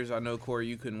Raiders. I know Corey,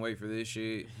 you couldn't wait for this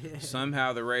shit.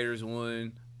 Somehow the Raiders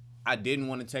won. I didn't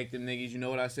want to take them niggas. You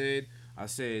know what I said? I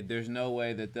said there's no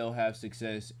way that they'll have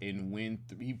success and win.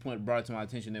 He brought it to my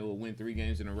attention they will win 3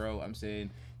 games in a row. I'm saying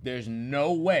there's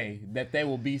no way that they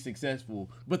will be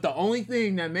successful. But the only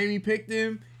thing that made me pick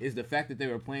them is the fact that they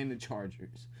were playing the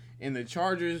Chargers. And the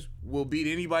Chargers will beat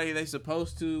anybody they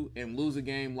supposed to and lose a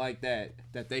game like that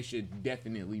they should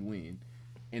definitely win.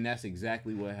 And that's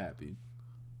exactly what happened.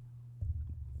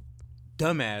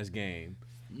 Dumbass game.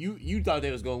 You thought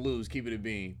they was gonna lose, keep it a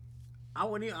bean. I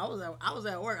was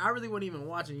at work. I really wasn't even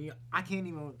watching. I can't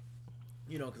even,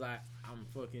 because I'm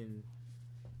fucking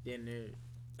in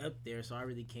there. up there, so I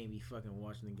really can't be fucking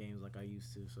watching the games like I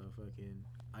used to. So fucking,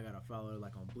 I gotta follow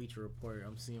like on Bleacher Report.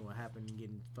 I'm seeing what happened and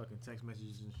getting fucking text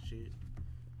messages and shit.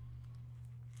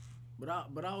 But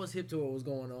I was hip to what was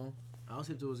going on.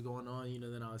 You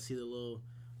know, then I would see the little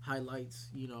highlights,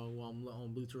 you know, while I'm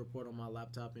on Bleacher Report on my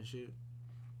laptop and shit.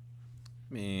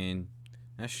 Man,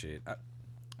 that shit.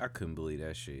 I couldn't believe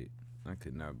that shit. I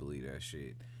could not believe that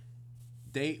shit.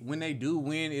 When they do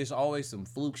win, it's always some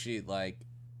fluke shit. Like,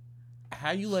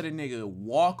 how you let a nigga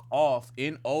walk off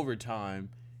in overtime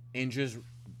and just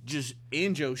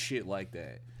end your shit like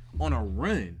that on a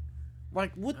run?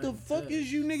 Like, what the fuck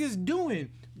is you niggas doing?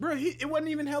 Bro, it wasn't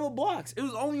even hella blocks. It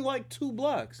was only like 2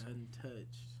 blocks.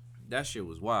 Untouched. That shit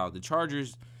was wild. The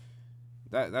Chargers,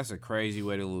 that's a crazy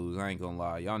way to lose. I ain't gonna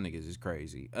lie. Y'all niggas is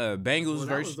crazy. Bengals That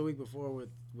versus... was the week before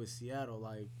with Seattle.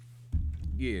 Like,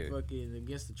 yeah. fucking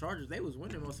against the Chargers, they was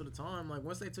winning most of the time. Like,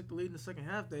 once they took the lead in the second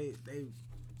half, they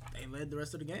led the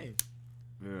rest of the game.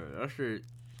 Yeah,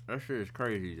 that shit is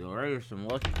crazy, though.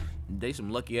 They some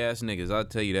lucky ass niggas, I'll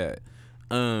tell you that.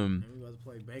 And we about to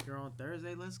play Baker on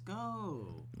Thursday. Let's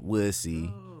go. We'll see.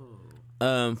 Go.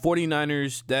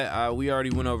 49ers, that we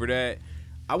already went over that.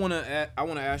 I wanna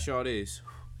ask y'all this.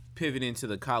 Pivoting to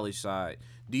the college side.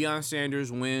 Deion Sanders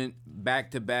went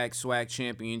back-to-back SWAC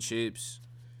championships.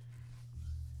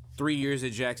 3 years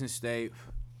at Jackson State.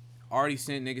 Already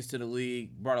sent niggas to the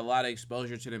league. Brought a lot of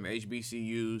exposure to them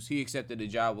HBCUs. He accepted a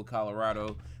job with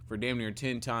Colorado for damn near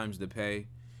 10 times the pay.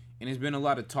 And there's been a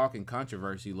lot of talk and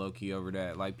controversy, low-key, over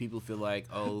that. Like, people feel like,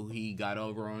 oh, he got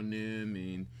over on them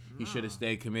and he should have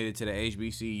stayed committed to the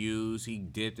HBCUs. He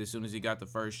dipped as soon as he got the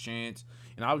first chance.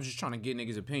 And I was just trying to get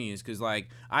niggas' opinions because, like,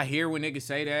 I hear when niggas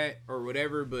say that or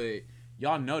whatever, but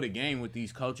y'all know the game with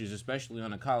these coaches, especially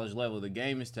on a college level. The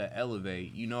game is to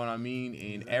elevate, you know what I mean?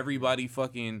 And everybody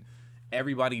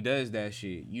does that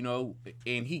shit, you know?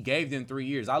 And he gave them 3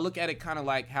 years. I look at it kind of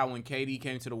like how when KD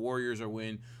came to the Warriors or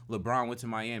when LeBron went to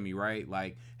Miami, right?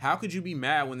 Like, how could you be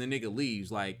mad when the nigga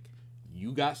leaves? Like,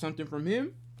 you got something from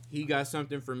him, he got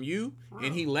something from you,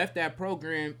 and he left that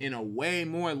program in a way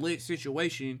more lit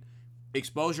situation,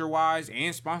 exposure-wise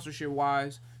and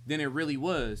sponsorship-wise, than it really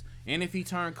was. And if he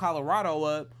turned Colorado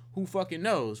up, who fucking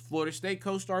knows? Florida State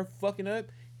coach start fucking up,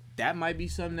 that might be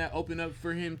something that opened up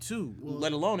for him too,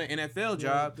 let alone an NFL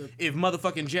job. If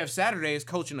motherfucking Jeff Saturday is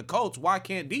coaching the Colts, why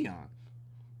can't Deion?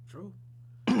 True.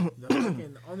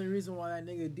 The only reason why that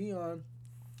nigga Deion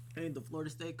ain't the Florida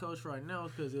State coach right now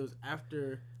is because it was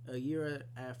after a year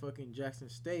at fucking Jackson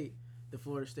State, the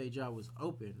Florida State job was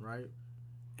open, right?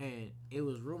 And it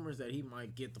was rumors that he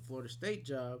might get the Florida State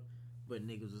job, but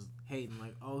niggas was hating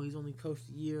like, oh, he's only coached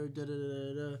a year,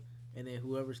 da-da-da-da-da. And then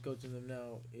whoever's coaching them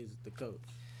now is the coach.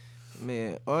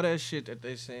 Man, all that shit that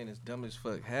they saying is dumb as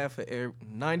fuck.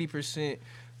 90%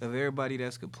 of everybody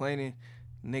that's complaining,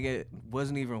 nigga,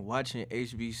 wasn't even watching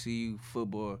HBCU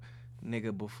football,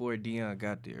 nigga, before Deion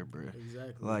got there, bro.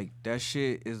 Exactly. Like, that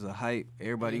shit is a hype.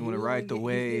 Everybody want to ride the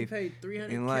wave. He's getting paid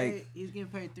 $300K. And, like, he's getting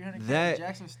paid $300K that- at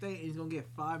Jackson State, and he's gonna get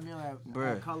 $5 million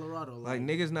at Colorado. Like,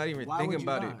 niggas not even why thinking would you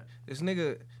about it. not? This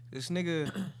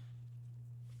nigga,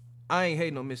 I ain't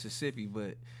hating on Mississippi,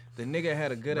 but the nigga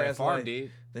had a good ass life.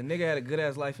 The nigga had a good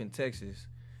ass life in Texas.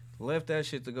 Left that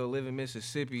shit to go live in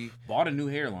Mississippi. Bought a new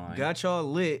hairline. Got y'all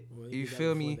lit. Well, You he got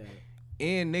feel before me? that.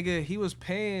 And nigga, he was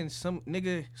paying some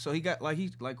nigga, so he got like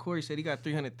Corey said, he got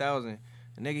 300,000.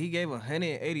 Nigga, he gave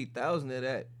 180,000 of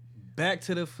that back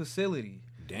to the facility.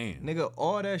 Damn. Nigga,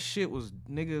 all that shit was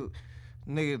nigga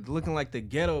looking like the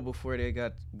ghetto before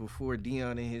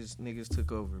Deion and his niggas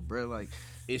took over, bro. Like,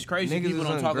 It's crazy niggas people is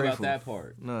don't talk about ungrateful. that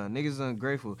part. Nah, niggas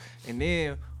ungrateful. And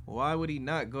then why would he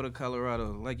not go to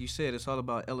Colorado? Like you said, it's all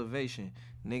about elevation,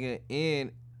 nigga.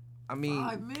 And I mean,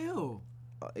 $5 million.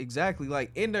 exactly.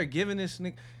 Like, and they're giving this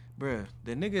nigga, bruh,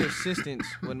 the nigga assistants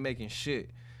wasn't making shit.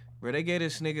 Bruh, they gave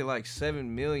this nigga like $7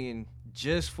 million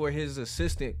just for his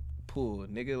assistant pool,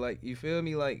 nigga. Like, you feel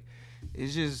me? Like,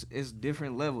 it's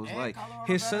different levels. And like, Colorado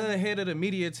his got son it. head of the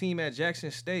media team at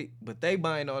Jackson State, but they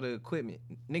buying all the equipment.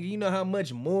 Nigga, you know how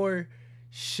much more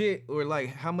shit or like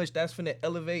how much that's finna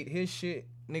elevate his shit,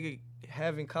 nigga,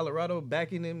 having Colorado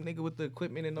backing him, nigga, with the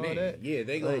equipment and all Man, that. yeah,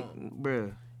 they Like, gonna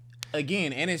bruh.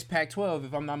 again, and it's Pac-12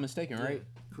 if I'm not mistaken, right?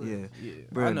 Yeah. Yeah,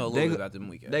 Bruh, I know a little bit about them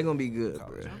weekends. They gonna be good,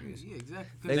 College. bro. Yeah,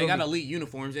 exactly. They They got gonna elite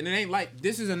uniforms, and it ain't like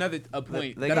this is another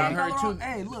point They that I gonna- heard too.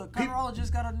 Hey, look, Colorado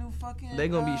just got a new fucking. They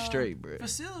gonna be straight, bro.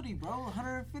 Facility, bro.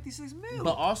 156 mil.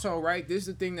 But also, right, this is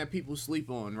the thing that people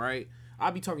sleep on, right? I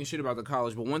be talking shit about the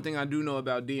college, but one thing I do know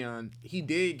about Deion, he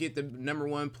did get the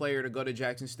 #1 player to go to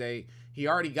Jackson State. He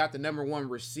already got the #1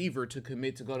 receiver to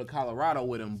commit to go to Colorado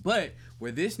with him. But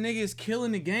where this nigga is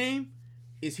killing the game,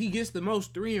 is he gets the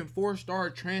most 3 and 4 star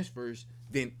transfers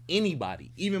than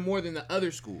anybody, even more than the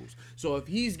other schools. So if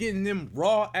he's getting them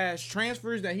raw ass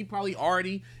transfers that he probably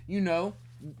already,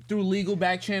 through legal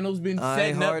back channels been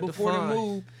setting up before the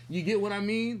move, you get what I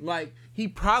mean? Like, he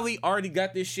probably already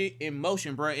got this shit in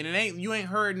motion, bro. And you ain't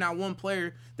heard not one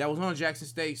player that was on Jackson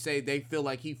State say they feel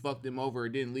like he fucked them over or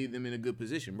didn't leave them in a good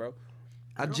position, bro.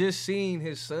 I just seen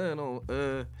his son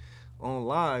on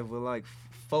live with like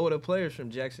 4 of the players from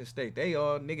Jackson State. They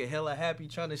all hella happy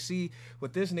trying to see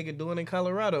what this nigga doing in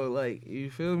Colorado. Like, you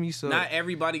feel me? So not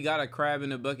everybody got a crab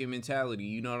in a bucket mentality.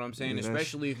 You know what I'm saying? Yeah,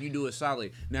 especially if you do it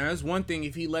solid. Now, that's one thing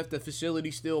if he left the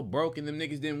facility still broke and them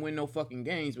niggas didn't win no fucking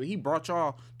games. But he brought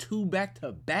y'all 2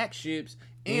 back-to-back ships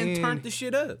and turned the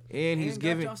shit up. And he's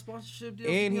giving y'all sponsorship deals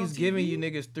and to be on he's giving TV? you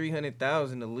niggas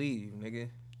 $300,000 to leave, nigga.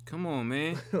 Come on,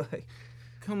 man. Like,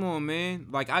 Come on, man.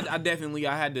 Like, I definitely,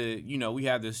 I had to, we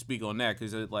had to speak on that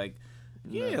because, like,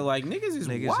 like, niggas is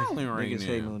wilding right niggas now.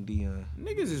 hating on Dion.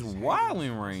 Niggas is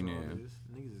wilding right That's all now. it is.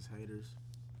 Niggas is haters.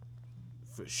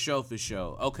 For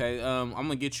sure. Okay, I'm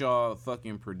gonna get y'all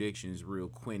fucking predictions real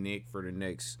quick for the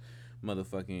next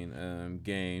motherfucking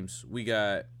games. We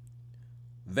got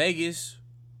Vegas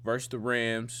versus the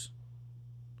Rams,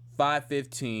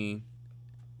 5:15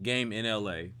 game in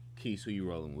LA. Keith, who you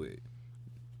rolling with?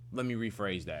 Let me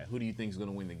rephrase that. Who do you think is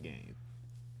gonna win the game?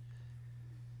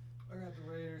 I got the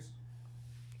Raiders.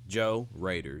 Joe,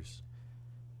 Raiders.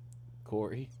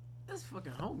 Corey. That's a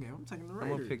fucking home game. I'm taking the I'm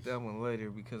Raiders. gonna pick that one later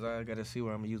because I gotta see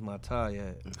where I'm gonna use my tie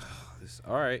at.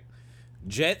 All right.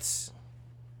 Jets,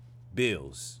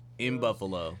 Bills in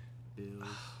Buffalo.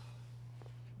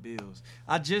 Bills.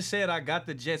 I just said I got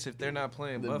the Jets if they're not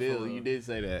playing Buffalo. Bills, you did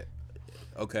say that.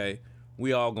 Okay.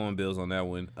 We all going Bills on that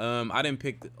one. I didn't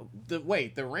pick the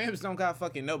Rams don't got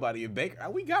fucking nobody. If Baker,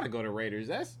 we gotta go to Raiders.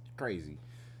 That's crazy.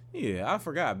 Yeah, I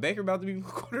forgot. Baker about to be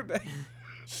quarterback.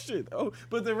 Shit. Oh,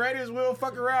 but the Raiders will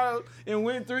fuck around and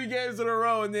win 3 games in a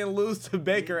row and then lose to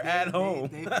Baker at home.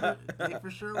 They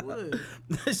for sure would.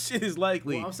 That shit is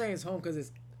likely. Well, I'm saying it's home because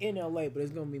it's in LA, but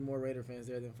it's gonna be more Raider fans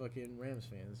there than fucking Rams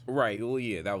fans. Right. Well,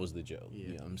 yeah, that was the joke. Yeah. You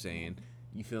know what I'm saying?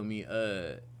 You feel me?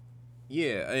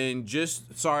 Yeah, and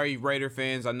just sorry, Raider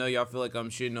fans. I know y'all feel like I'm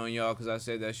shitting on y'all because I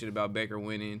said that shit about Baker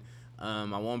winning. I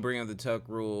won't bring up the Tuck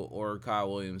rule or Kyle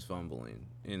Williams fumbling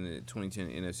in the 2010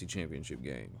 NFC Championship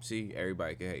game. See,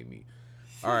 everybody can hate me.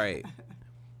 All right.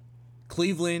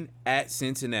 Cleveland at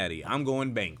Cincinnati. I'm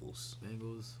going Bengals.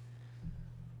 Bengals.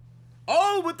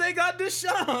 Oh, but they got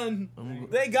Deshaun.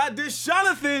 They got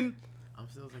Deshaunathan. I'm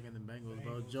still taking the Bengals,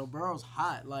 bro. Joe Burrow's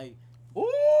hot. Like, Ooh.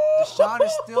 Deshaun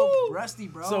is still rusty,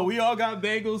 bro. So we all got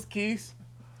Bengals, Keith.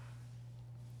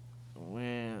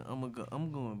 Man,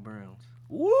 I'm going Browns.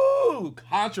 Woo!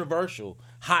 Controversial.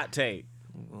 Hot take.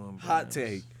 I'm going Browns. Hot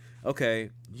take. Okay.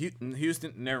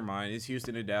 Houston, never mind. It's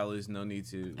Houston or Dallas. No need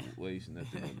to waste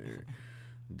nothing on there.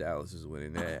 Dallas is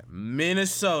winning that.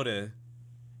 Minnesota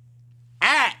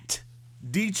at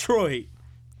Detroit,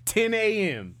 10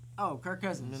 a.m. Oh, Kirk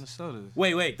Cousins. Minnesota.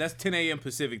 Wait. That's 10 a.m.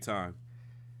 Pacific time.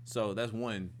 So that's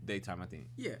 1 daytime, I think.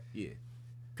 Yeah, Yeah.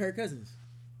 Kirk Cousins.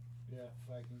 Yeah,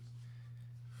 Vikings.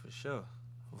 For sure.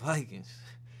 Vikings.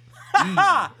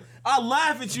 I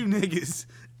laugh at you niggas.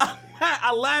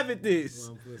 I laugh at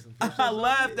this. I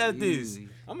laughed at this. Easy.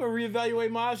 I'm gonna reevaluate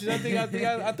my options. I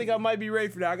think I might be ready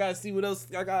for that. I gotta see what else.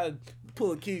 I gotta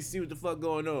pull a key, see what the fuck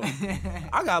going on.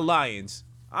 I got Lions.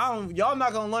 Y'all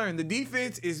not gonna learn. The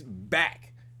defense is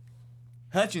back.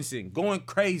 Hutchinson going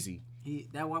crazy.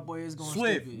 That white boy is going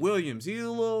Swift, stupid. Williams. He's a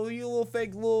little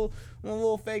fake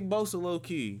Bosa low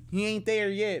key. He ain't there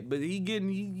yet, but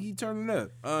he turning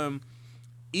up.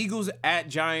 Eagles at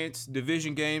Giants.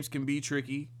 Division games can be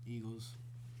tricky. Eagles.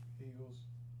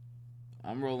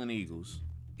 I'm rolling Eagles.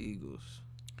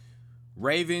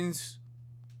 Ravens,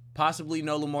 possibly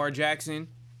no Lamar Jackson,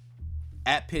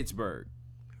 at Pittsburgh.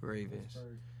 Ravens.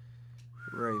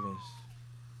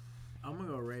 I'm gonna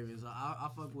go Ravens. I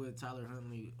fuck with Tyler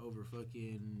Huntley over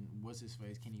fucking what's his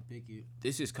face, Kenny Pickett.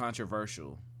 This is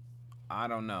controversial. I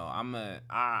don't know.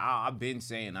 I've been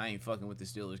saying I ain't fucking with the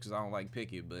Steelers because I don't like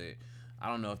Pickett, but I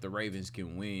don't know if the Ravens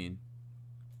can win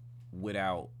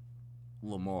without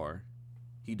Lamar.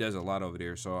 He does a lot over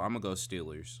there, so I'm gonna go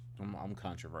Steelers. I'm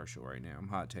controversial right now. I'm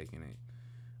hot taking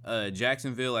it.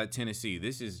 Jacksonville at Tennessee.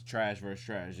 This is trash versus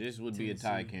trash. This would be a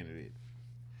tie candidate.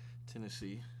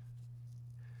 Tennessee.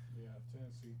 Yeah,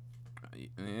 Tennessee.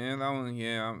 Yeah, that one.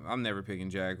 Yeah, I'm never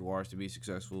picking Jaguars to be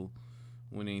successful,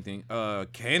 win anything.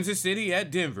 Kansas City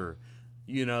at Denver.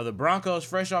 You know the Broncos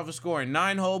fresh off of scoring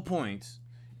 9 whole points.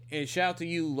 And shout to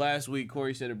you last week,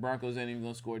 Corey said the Broncos ain't even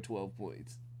gonna score 12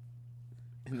 points.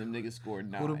 and them niggas scored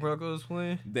 9. Who the Broncos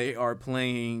playing? They are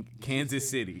playing Kansas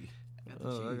City. Got the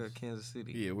Oh, I Chiefs. got Kansas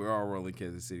City. Yeah, we're all rolling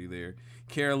Kansas City there.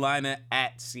 Carolina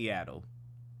at Seattle.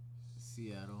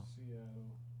 Seattle.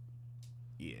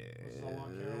 Yeah. So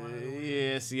on Carolina?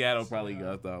 Yeah, Seattle probably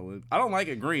got that one. I don't like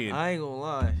agreeing. I ain't gonna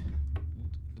lie.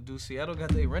 Do Seattle got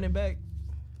their running back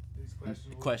He's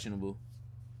questionable. Questionable.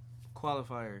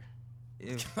 qualifier?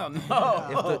 If Oh,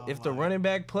 no. if the running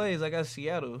back plays, I got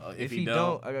Seattle. Oh, if he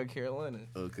don't, I got Carolina.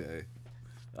 Okay.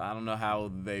 I don't know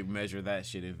how they measure that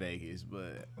shit in Vegas,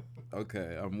 but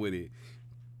okay, I'm with it.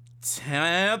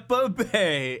 Tampa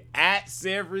Bay at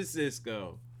San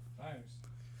Francisco. Nice.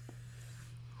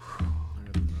 I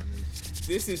got the Niners.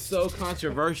 This is so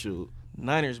controversial.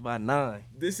 Niners by 9.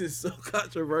 This is so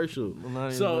controversial.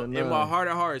 Niners So, by in 9. my heart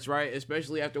of hearts, right,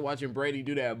 especially after watching Brady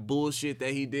do that bullshit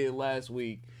that he did last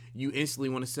week, you instantly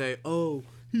want to say, oh,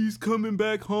 he's coming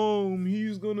back home.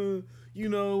 He's going to,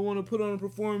 want to put on a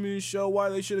performance, show why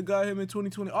they should have got him in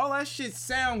 2020. All that shit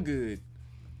sound good.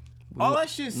 All that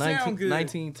shit sound good.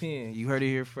 1910. You heard it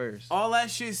here first. All that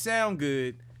shit sound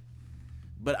good,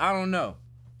 but I don't know.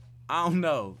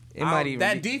 It might even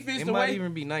that be, defense. It The might way,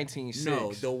 even be 19-6.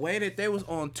 no, the way that they was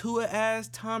on Tua ass,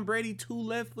 Tom Brady 2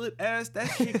 left foot ass, that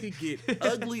shit could get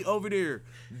ugly over there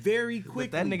very quickly.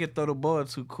 But that nigga throw the ball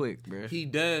too quick, bro. He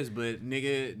does, but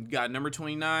nigga got number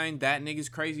 29. That nigga's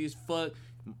crazy as fuck.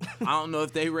 I don't know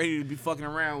if they ready to be fucking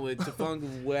around with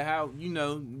Tafanga with how, you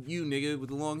nigga with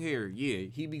the long hair. Yeah,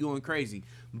 he be going crazy.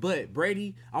 But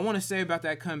Brady, I want to say about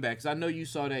that comeback, because I know you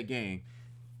saw that game.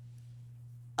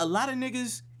 A lot of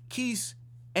niggas, Keith,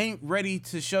 ain't ready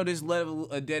to show this level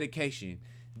of dedication.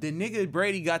 The nigga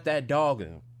Brady got that dog in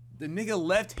him. The nigga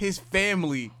left his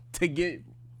family to get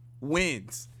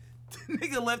wins. The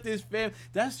nigga left his family.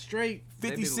 That's straight They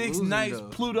been 56 losing, nights though.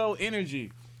 Pluto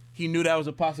energy. He knew that was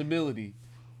a possibility.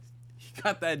 He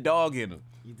got that dog in him.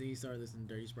 You think he started listening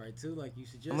to Dirty Sprite too, like you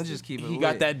suggested? I'm gonna just keep it. He lit.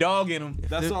 got that dog in him.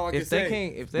 That's If- all I can if they say.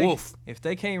 Can't, Wolf. if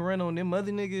they can't run on them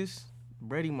other niggas,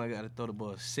 Brady might gotta throw the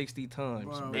ball 60 times.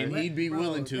 Bro, bro. And he'd be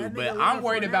willing to, that but nigga I'm Leonard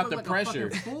worried Fournette about look the like pressure.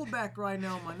 A fucking fullback right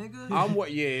now, my nigga. I'm He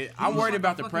worried look about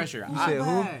like the a pressure. fucking You said who?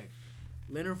 fullback.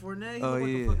 Leonard Fournette, he Oh, look like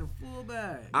yeah. a fucking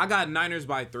fullback. I got Niners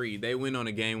by 3. They win on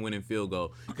a game-winning field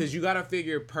goal. Because you got to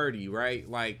figure Purdy, right?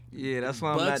 Like, Yeah, that's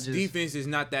why I'm not Bucks just. defense is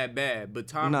not that bad. But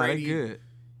Tom Nah, they Brady, good.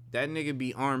 that nigga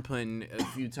be arm punting a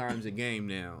few times a game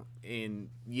now. And,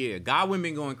 yeah, Godwin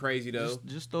been going crazy, though.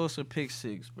 Just throw us a pick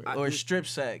 6, bro, I- or a strip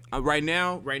sack. Right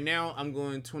now, I'm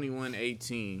going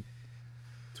 21-18.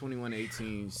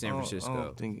 21-18 San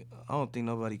Francisco. I don't think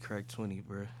nobody cracked 20,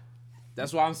 bro.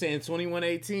 That's why I'm saying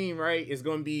 21-18, right? It's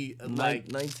going to be,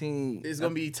 like... 19. It's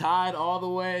gonna be tied all the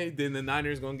way. Then the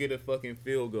Niners gonna get a fucking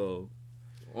field goal.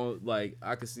 Or like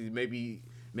I could see maybe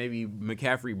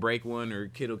McCaffrey break one or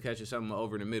Kittle catch something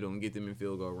over the middle and get them in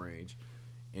field goal range.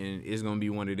 And it's gonna be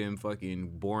one of them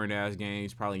fucking boring ass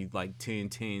games, probably like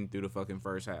 10-10 through the fucking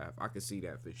first half. I could see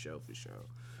that for sure.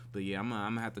 But yeah, I'm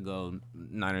gonna have to go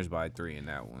Niners by 3 in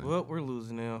that one. Well, we're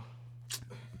losing now.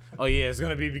 Oh yeah, it's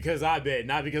gonna be because I bet,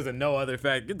 not because of no other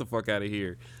fact. Get the fuck out of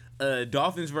here.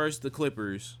 Dolphins versus the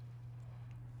Clippers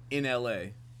in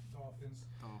LA. Dolphins.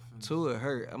 Tua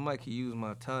hurt. I might could use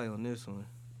my tie on this one.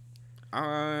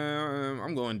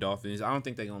 I'm going Dolphins. I don't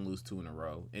think they're gonna lose 2 in a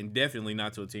row, and definitely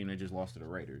not to a team that just lost to the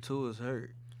Raiders. Tua's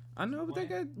hurt. I know, but they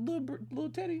got little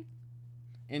Teddy,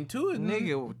 and Tua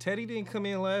Nigga, Teddy didn't come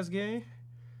in last game.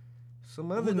 Some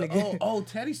other Who the- nigga. Oh,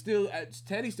 Teddy's still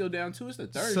down 2. It's the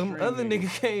third. Some string other nigga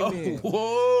came Oh, in.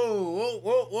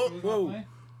 whoa.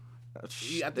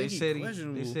 I They think said he they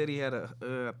questionable. said he had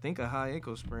I think a high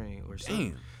ankle sprain or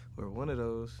something, Damn. or one of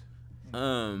those.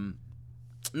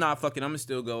 Nah, fuck it. I'm gonna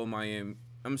still go with Miami.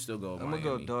 I'm gonna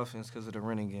go Dolphins because of the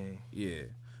running game. Yeah.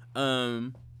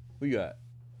 Who you got?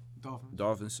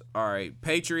 Dolphins. All right.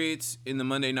 Patriots in the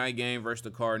Monday night game versus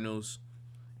the Cardinals,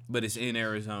 but it's in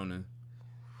Arizona.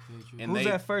 And Who's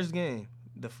that first game?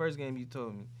 The first game you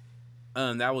told me.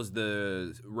 That was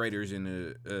the Raiders and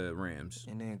the Rams.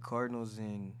 And then Cardinals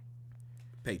and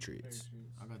Patriots.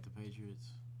 I got the Patriots.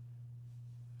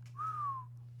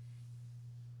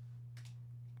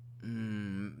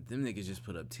 Them niggas just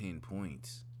put up 10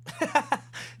 points.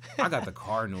 I got the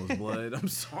Cardinals, blood. I'm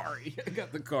sorry. I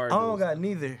got the I Cardinals. don't got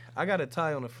neither. I got a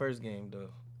tie on the first game though.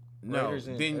 No, Raiders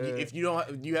and, then if you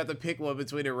don't, you have to pick one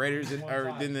between the Raiders and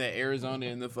or then the Arizona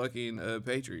and the fucking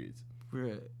Patriots.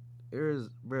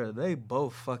 Bruh, they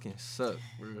both fucking suck,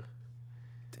 bruh.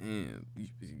 Damn,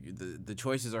 the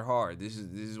choices are hard. This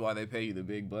is why they pay you the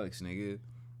big bucks, nigga.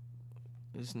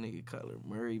 This nigga Kyler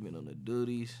Murray been on the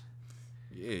duties.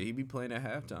 Yeah, he be playing at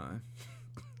halftime.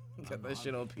 Got that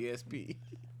shit on PSP.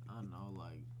 I know,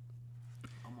 like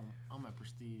I'm at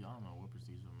Prestige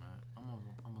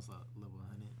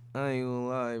I ain't gonna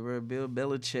lie, bro. Bill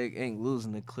Belichick ain't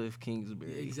losing to Cliff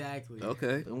Kingsbury. Exactly.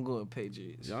 Okay. I'm going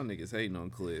Patriots. Y'all niggas hating on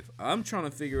Cliff. I'm trying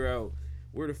to figure out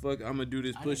where the fuck I'm gonna do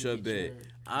this I push need up to bet. get your-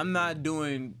 I'm not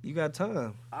doing. You got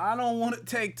time. I don't want to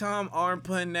take Tom arm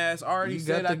punting ass. I already You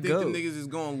said got I the think them goat. niggas is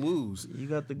gonna lose. You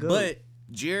got the go. But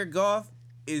Jared Goff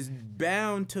is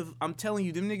bound to. I'm telling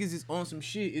you, them niggas is on some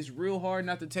shit. It's real hard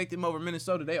not to take them over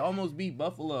Minnesota. They almost beat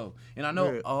Buffalo, and I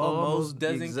know Bruh, almost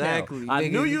doesn't exactly, count. I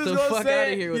nigga. knew Get you was the gonna fuck say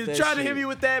outta it. here with You that tried to hit shit. me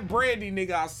with that brandy,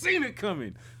 nigga. I seen it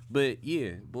coming. But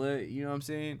yeah, but you know what I'm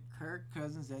saying. Kirk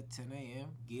Cousins at 10 a.m.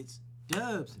 gets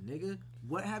dubs, nigga.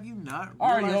 What have you not I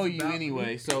already realized owe you about anyway,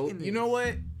 me so picking you know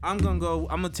this? what? I'm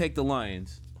gonna take the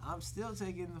Lions. I'm still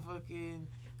taking the fucking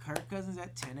Kirk Cousins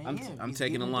at 10 a.m. I'm He's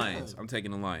taking the getting Lions. dubs. I'm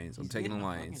taking the Lions. I'm He's taking the getting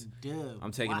a Lions. fucking dub.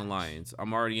 I'm taking the Watch. Lions.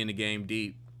 I'm already in the game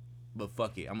deep, but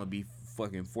fuck it. I'm gonna be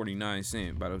fucking 49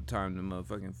 cent by the time the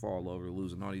motherfucking fall over,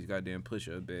 losing all these goddamn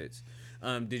push-up bets.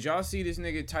 Did y'all see this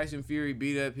nigga Tyson Fury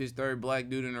beat up his third black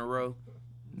dude in a row?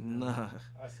 nah.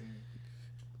 I seen it.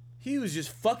 He was just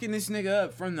fucking this nigga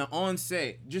up from the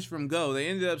onset, just from go. They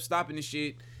ended up stopping the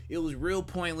shit. It was real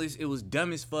pointless. It was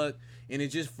dumb as fuck, and it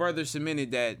just further cemented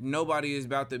that nobody is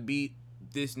about to beat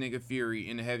this nigga Fury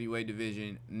in the heavyweight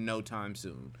division no time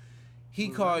soon. He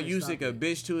Well, called right, Usyk stop a it.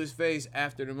 bitch to his face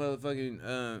after the motherfucking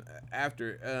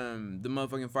the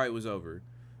motherfucking fight was over.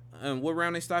 What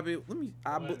round they stopped it?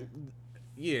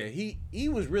 Yeah, he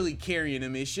was really carrying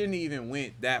him. It shouldn't even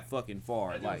went that fucking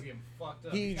far. That dude was Like getting fucked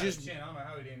up. he He got just- a chin. I don't know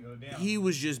how he didn't go down. he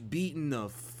was just beating the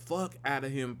fuck out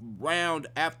of him round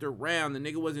after round. The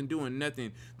nigga wasn't doing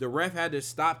nothing. The ref had to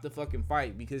stop the fucking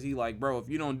fight because he like, bro, if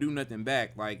you don't do nothing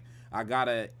back, like I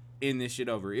gotta end this shit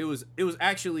over. It was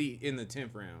actually in the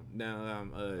 10th round. Now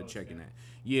I'm checking that.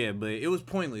 Yeah, but it was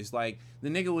pointless. Like the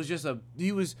nigga was just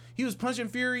he was punching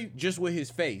Fury just with his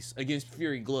face against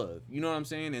Fury glove. You know what I'm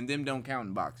saying? And them don't count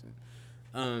in boxing.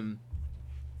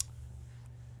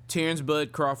 Terrence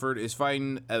Bud Crawford is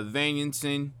fighting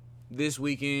Evanson this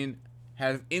weekend.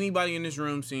 Have anybody in this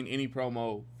room seen any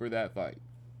promo for that fight?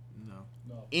 No.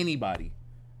 Anybody?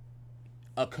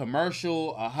 A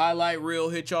commercial, a highlight reel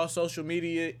hit y'all social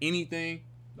media, anything?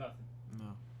 Nothing. No.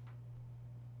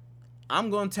 I'm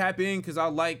going to tap in because I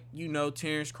like,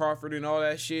 Terrence Crawford and all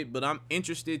that shit, but I'm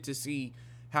interested to see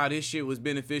how this shit was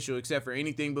beneficial except for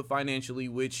anything but financially,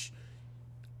 which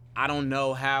I don't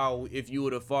know how if you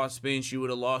would have fought Spence, you would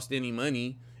have lost any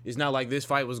money. It's not like this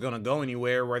fight was going to go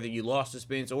anywhere, whether you lost to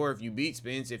Spence or if you beat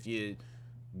Spence, if you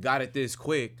got it this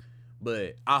quick.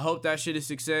 But I hope that shit is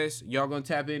success. Y'all going to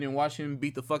tap in and watch him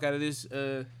beat the fuck out of this.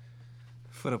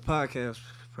 For the podcast,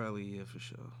 probably, yeah, for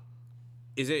sure.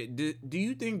 Is it? Do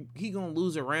you think he going to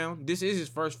lose a round? This is his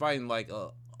first fight in like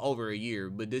over a year,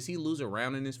 but does he lose a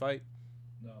round in this fight?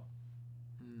 No.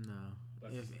 No.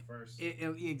 That's just the first.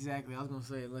 Exactly. I was gonna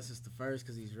say unless it's the first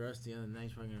because he's rusty, and then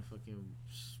he's probably gonna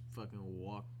fucking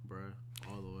walk, bro,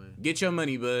 all the way. Get your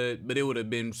money, bud. But it would have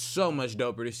been so much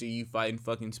doper to see you fighting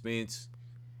fucking Spence.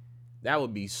 That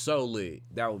would be so lit.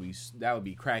 That would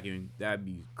be cracking. That'd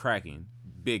be cracking.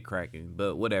 Big cracking.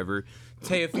 But whatever.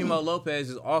 Teofimo Lopez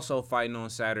is also fighting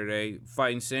on Saturday,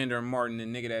 fighting Sandor Martin, the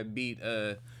nigga that beat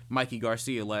Mikey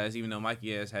Garcia last, even though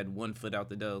Mikey has had 1 foot out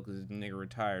the door because the nigga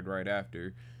retired right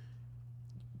after.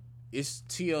 It's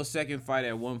T.O.'s second fight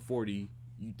at 140.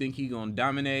 You think he gonna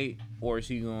dominate, or is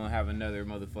he gonna have another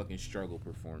motherfucking struggle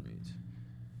performance?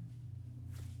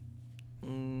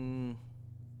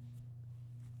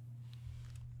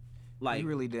 Like He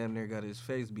really damn near got his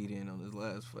face beat in on his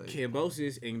last fight.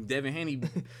 Kambosos and Devin Haney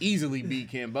easily beat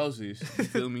Kambosos. You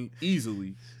feel me?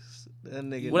 Easily. That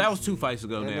nigga. Well, that was 2 fights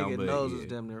ago that now, nigga but nose yeah. was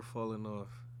damn near falling off.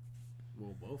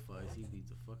 Well, both fights he beat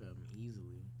the fuck out of him easily.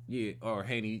 Yeah, or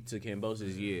Haney to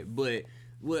Kambosos, yeah. But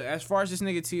well, as far as this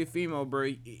nigga Teofimo,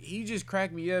 bro, he just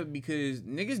cracked me up because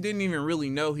niggas didn't even really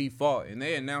know he fought, and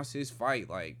they announced his fight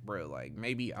like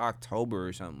maybe October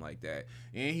or something like that.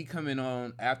 And he coming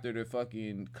on after the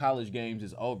fucking college games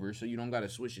is over, so you don't gotta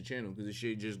switch the channel because the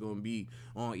shit just gonna be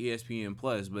on ESPN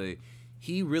Plus. But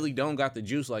he really don't got the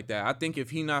juice like that. I think if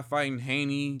he not fighting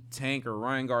Haney, Tank, or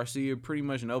Ryan Garcia, pretty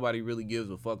much nobody really gives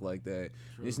a fuck like that.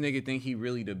 True. This nigga think he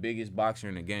really the biggest boxer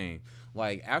in the game.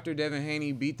 Like, after Devin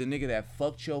Haney beat the nigga that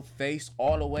fucked your face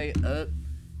all the way up,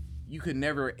 you could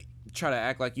never try to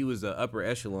act like you was the upper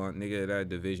echelon nigga of that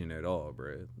division at all,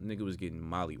 bruh. Nigga was getting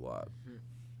mollywopped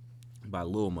by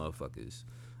little motherfuckers.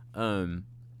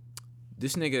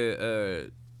 This nigga,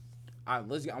 I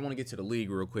want to get to the league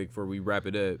real quick before we wrap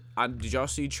it up. Did y'all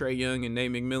see Trae Young and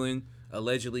Nate McMillan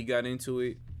allegedly got into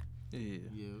it? Yeah.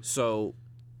 Yeah. So,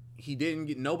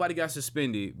 nobody got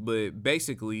suspended, but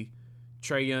basically,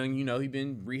 Trae Young, you know, he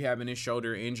been rehabbing his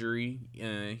shoulder injury.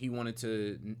 He wanted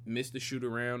to miss the shoot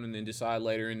around and then decide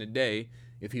later in the day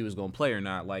if he was going to play or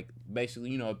not. Like,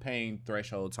 basically, you know, a pain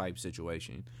threshold type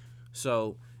situation.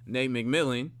 So, Nate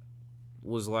McMillan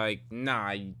was like,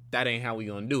 nah, that ain't how we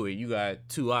going to do it. You got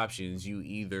two options. You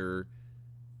either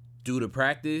do the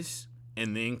practice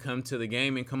and then come to the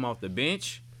game and come off the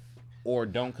bench, or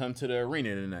don't come to the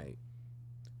arena tonight.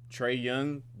 Trae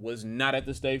Young was not at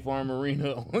the State Farm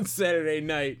Arena on Saturday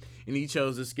night, and he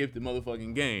chose to skip the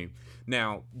motherfucking game.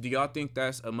 Now, do y'all think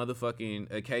that's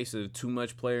a case of too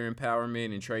much player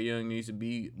empowerment and Trae Young needs to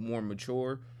be more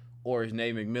mature? Or is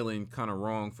Nate McMillan kind of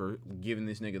wrong for giving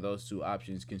this nigga those two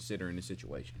options considering the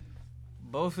situation?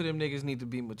 Both of them niggas need to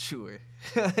be mature.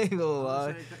 I ain't gonna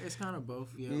lie. It's kind of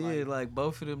both. Yeah, Yeah, like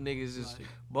both of them niggas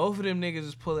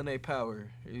is pulling their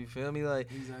power. You feel me? Like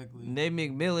exactly. Nate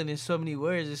McMillan in so many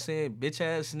words is saying, bitch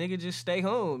ass nigga, just stay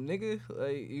home, nigga.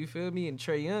 Like, you feel me? And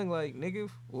Trae Young, like, nigga,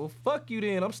 well fuck you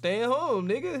then. I'm staying home,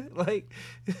 nigga. Like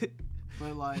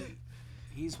But like,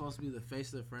 he's supposed to be the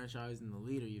face of the franchise and the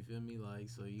leader. You feel me? Like,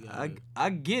 so you got. I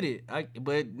get it.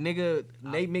 But nigga,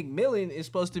 Nate McMillan is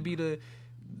supposed to be the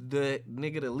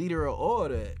nigga, the leader of all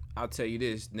that. I'll tell you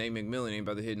this, Nate McMillan ain't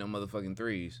about to hit no motherfucking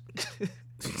threes.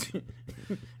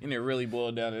 And it really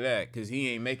boiled down to that, because he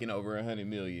ain't making over $100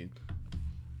 million.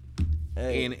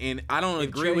 Hey, And I don't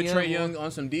agree Trae with Trae Young Young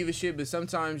on some diva shit, but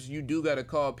sometimes you do got to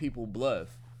call people bluff.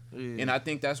 yeah. And I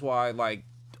think that's why, like,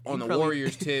 on the probably-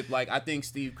 Warriors tip, like, I think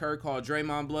Steve Kerr called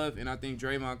Draymond bluff, and I think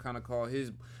Draymond kind of called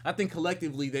his. I think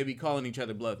collectively they be calling each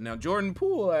other bluff. Now, Jordan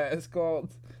Poole has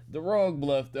called the wrong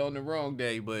bluff on the wrong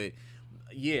day, but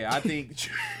yeah, I think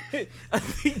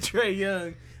Trae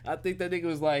Young, I think that nigga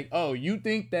was like, oh, you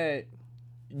think that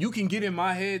you can get in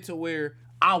my head to where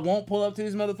I won't pull up to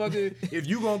this motherfucker if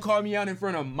you gonna call me out in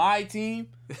front of my team?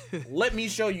 Let me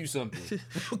show you something.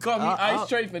 Call me Ice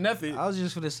Trae for nothing. I was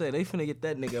just finna say, they finna get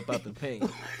that nigga up out the paint.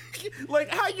 Like,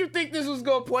 how you think this was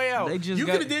gonna play out? They just You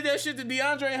got- could have did that shit to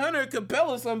DeAndre Hunter,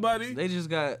 Capella, somebody. They just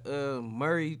got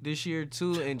Murray this year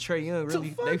too, and Trae Young. Really,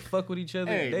 fuck? they fuck with each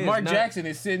other. Hey, They is Mark not- Jackson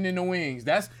is sitting in the wings.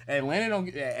 That's Atlanta.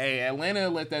 Atlanta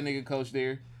let that nigga coach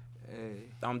there. Hey,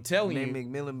 I'm telling Nate you.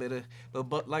 McMillan better.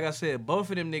 But like I said, both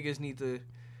of them niggas need to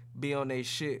be on their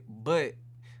shit. But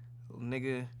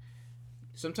nigga,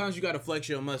 Sometimes you gotta flex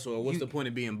your muscle. Or what's the point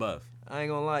of being buff? I ain't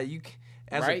gonna lie.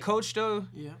 As a Right? coach though,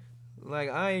 Yeah. like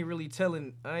I ain't really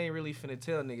finna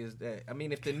tell niggas that. I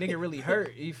mean, if the nigga really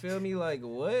hurt, you feel me? Like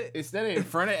what? Instead of in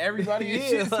front of everybody and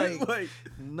Yeah, shit. like-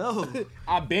 No.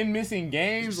 I've been missing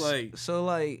games. Like, So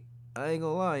like, I ain't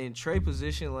gonna lie. In Trey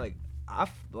position, I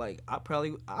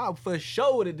for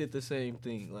sure would have did the same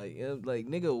thing. Like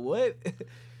nigga, what?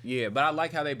 yeah, but I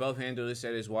like how they both handle it.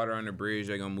 Said it's water on the bridge.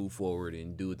 They're gonna move forward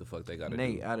and do what the fuck they gotta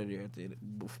Nate do. out of there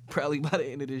probably by the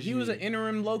end of this He year. was an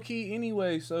interim low key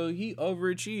anyway, so he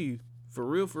overachieved. For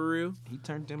real, for real. He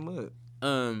turned them up.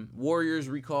 Warriors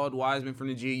recalled Wiseman from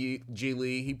the G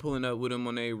League. He pulling up with him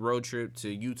on a road trip to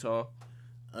Utah.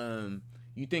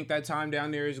 You think that time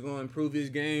down there is going to improve his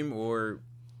game, or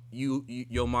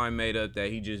your mind made up that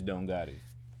he just don't got it?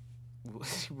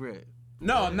 Right.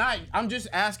 No, I'm not. I'm just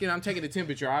asking. I'm taking the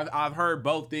temperature. I've heard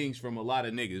both things from a lot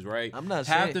of niggas, right? I'm not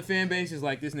Half saying- the fan base is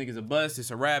like, this nigga's a bust.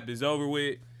 It's a wrap. It's over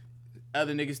with.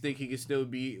 Other niggas think he could still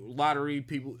be lottery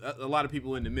people. A lot of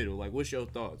people in the middle. Like, what's your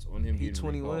thoughts on him? He getting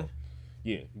 21? recalled?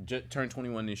 Yeah, just turned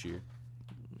 21 this year.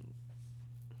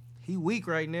 He weak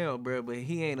right now, bro, but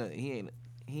he ain't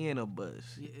a buzz.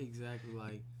 Yeah, exactly.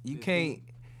 Like You if can't.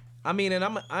 I mean, and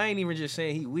I ain't even just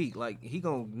saying he weak. Like he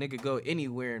gon' nigga go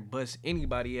anywhere and bust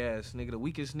anybody ass, nigga. The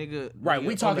weakest nigga. Right, nigga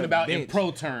we on talking the about in bench.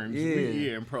 pro terms. Yeah.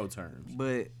 Yeah, in pro terms.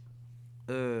 But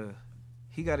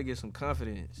he got to get some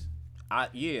confidence.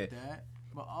 Yeah. that,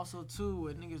 but also too,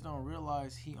 what niggas don't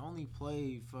realize, he only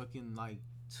played fucking like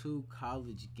 2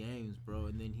 college games, bro,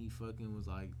 and then he fucking was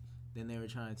like, then they were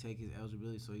trying to take his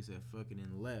eligibility, so he said fucking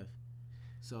and left.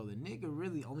 So the nigga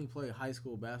really only played high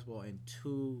school basketball in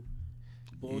 2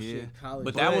 bullshit Yeah. college.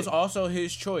 But that was also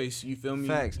his choice. You feel me?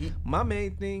 Facts. My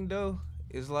main thing though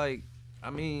is like,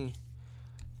 I mean,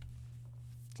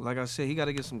 like I said, he got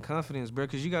to get some confidence, bro.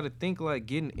 Cause you got to think like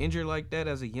getting injured like that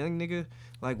as a young nigga.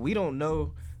 Like we don't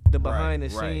know the behind the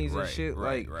scenes and shit.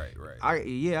 Right.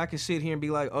 I can sit here and be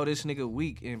like, oh, this nigga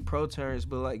weak in pro terms,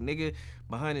 but like nigga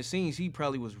behind the scenes, he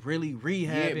probably was really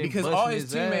rehabbing. Yeah, because busting all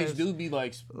his teammates ass. do be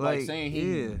like saying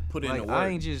he put in like, the work. I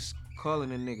ain't just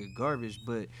calling a nigga garbage,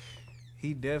 but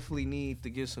he definitely need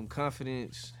to get some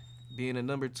confidence. Being a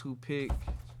number 2 pick,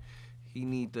 he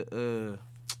need to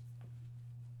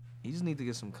he just need to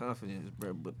get some confidence,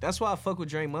 bro. But that's why I fuck with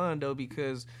Draymond though,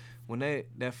 because when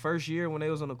that first year when they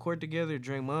was on the court together,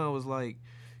 Draymond was like,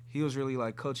 he was really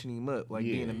like coaching him up, like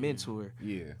being a mentor.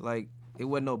 Yeah. Like it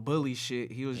wasn't no bully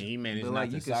shit. He was, And he managed but not like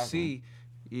to you could sock see,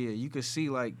 you could see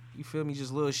like you feel me,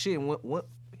 just little shit. And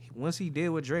once he did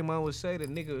what Draymond would say, the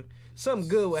nigga something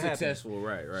good would happen. Successful,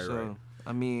 right. So,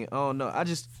 I mean, I don't know.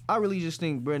 I really just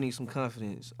think Brett needs some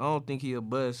confidence. I don't think he a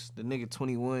bust. The nigga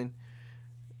 21.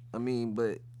 I mean,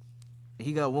 but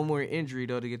he got one more injury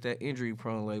though to get that injury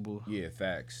prone label. Yeah,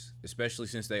 facts. Especially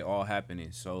since they all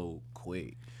happening so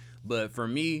quick. But for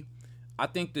me, I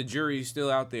think the jury's still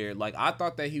out there. Like, I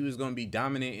thought that he was going to be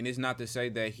dominant, and it's not to say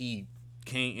that he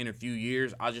can't in a few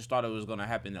years. I just thought it was going to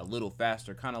happen a little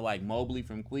faster, kind of like Mobley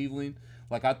from Cleveland.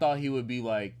 Like, I thought he would be,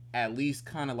 like, at least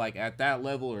kind of, like, at that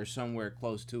level or somewhere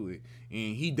close to it.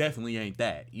 And he definitely ain't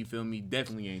that. You feel me?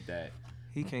 Definitely ain't that.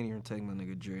 He can't even take my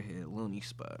nigga Dreadhead Looney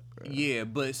spot, bro. Yeah,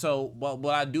 but so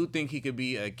what I do think he could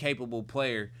be a capable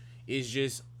player is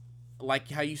just,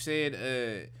 like how you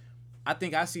said, I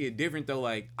think I see it different, though.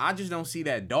 Like, I just don't see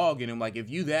that dog in him. Like, if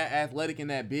you that athletic and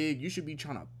that big, you should be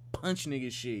trying to punch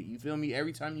niggas shit. You feel me?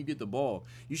 Every time you get the ball,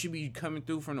 you should be coming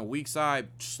through from the weak side,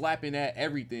 slapping at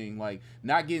everything. Like,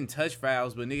 not getting touch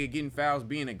fouls, but nigga getting fouls,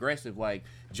 being aggressive, like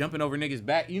jumping over niggas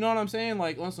back. You know what I'm saying?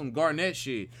 Like, on some Garnett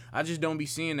shit. I just don't be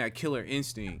seeing that killer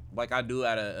instinct like I do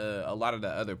out of a lot of the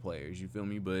other players. You feel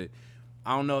me? But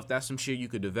I don't know if that's some shit you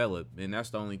could develop, and that's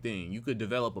the only thing. You could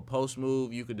develop a post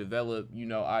move, you could develop,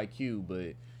 IQ,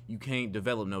 but you can't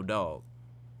develop no dog.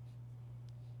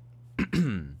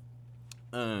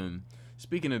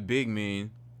 Speaking of big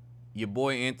men, your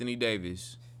boy Anthony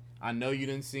Davis. I know you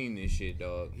done seen this shit,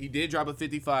 dog. He did drop a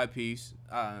 55 piece.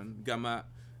 Got my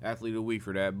athlete of the week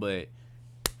for that, but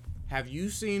have you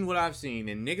seen what I've seen?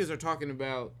 And niggas are talking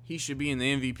about he should be in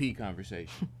the MVP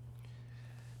conversation.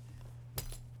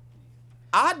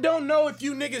 I don't know if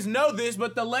you niggas know this,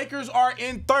 but the Lakers are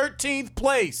in 13th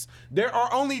place. There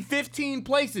are only 15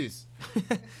 places.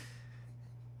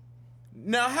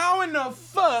 Now, how in the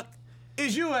fuck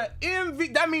is you an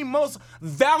MVP? That means most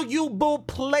valuable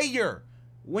player.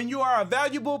 When you are a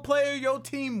valuable player, your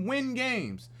team win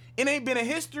games. It ain't been a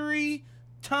history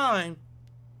time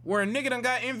where a nigga done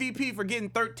got MVP for getting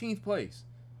 13th place.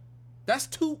 That's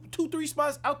 3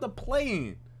 spots out the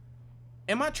play-in.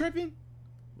 Am I tripping?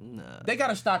 Nah. They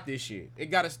gotta stop this shit. It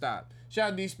gotta stop.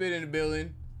 Shout out D-Spit in the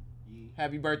building.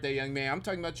 Happy birthday, young man. I'm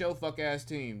talking about your fuck-ass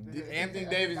team. Anthony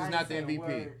Davis is not the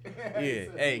MVP.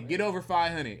 Yeah. Hey, get over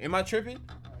 500. Am I tripping?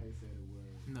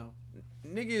 No.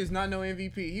 Nigga is not no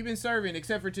MVP. He been serving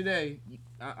except for today.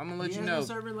 I'm gonna let you know.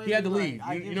 Lately, He had to like, leave.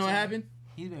 I You get know what you. happened?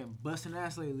 He's been busting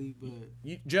ass lately,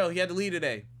 but Joe, he had to leave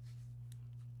today.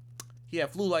 He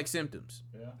had flu-like symptoms.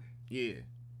 Yeah.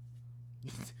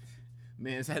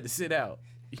 Man's had to sit out.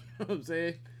 You know what I'm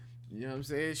saying? You know what I'm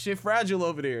saying? Shit fragile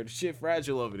over there. The shit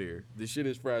fragile over there. The shit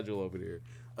is fragile over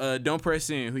there. Don't press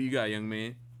in. Who you got, young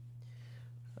man?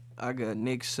 I got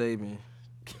Nick Saban.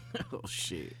 Oh,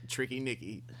 shit. Tricky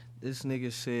Nicky. This nigga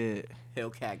said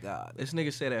Hellcat God. This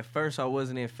nigga said at first I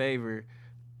wasn't in favor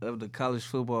of the college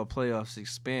football playoffs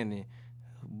expanding,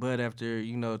 but after,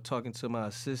 talking to my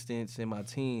assistants and my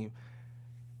team,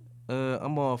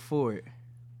 I'm all for it.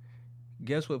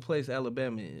 Guess what place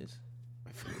Alabama is?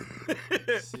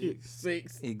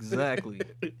 6. Exactly.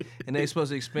 And they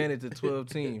supposed to expand it to 12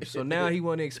 teams. So now he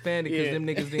want to expand it because them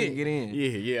niggas didn't get in.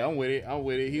 Yeah, I'm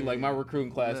with it. He like my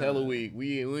recruiting class hella weak.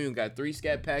 We even got 3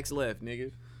 scat packs left,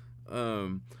 nigga.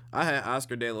 I had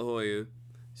Oscar De La Hoya.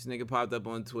 This nigga popped up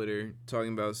on Twitter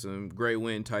talking about some great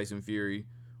win, Tyson Fury.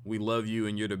 We love you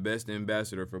and you're the best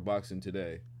ambassador for boxing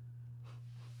today.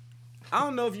 I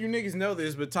don't know if you niggas know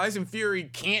this, but Tyson Fury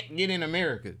can't get in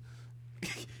America.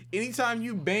 Anytime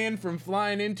you banned from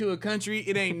flying into a country,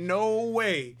 it ain't no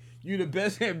way you the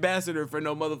best ambassador for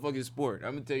no motherfucking sport.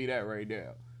 I'm gonna tell you that right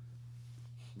now.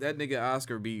 That nigga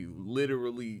Oscar be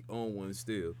literally on one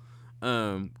still.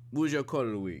 What was your quote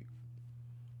of the week?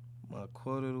 My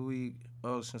quote of the week,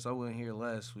 since I wasn't here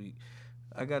last week,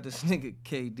 I got this nigga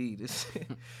KD.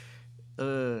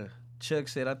 Chuck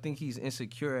said, I think he's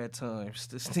insecure at times.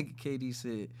 This nigga KD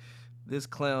said, this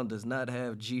clown does not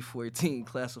have G14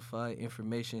 classified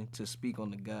information to speak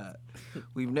on the God.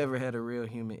 We've never had a real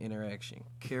human interaction.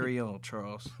 Carry on,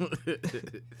 Charles.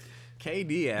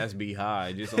 KD ass be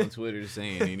high just on Twitter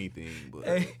saying anything. But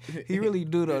Hey, he really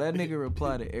do, though. That nigga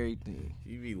reply to everything.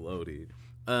 he be loaded.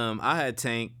 I had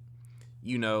Tank.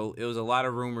 It was a lot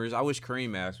of rumors. I wish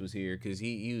Kareem Ass was here because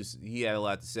he had a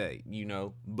lot to say,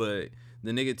 But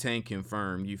the nigga Tank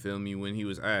confirmed, you feel me, when he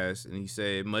was asked, and he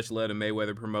said, much love to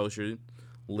Mayweather promotion,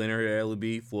 Leonard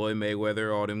Ellaby, Floyd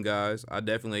Mayweather, all them guys. I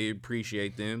definitely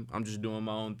appreciate them. I'm just doing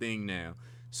my own thing now.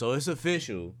 So it's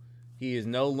official. He is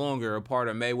no longer a part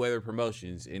of Mayweather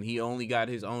Promotions, and he only got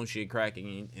his own shit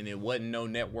cracking, and it wasn't no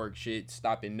network shit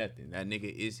stopping nothing. That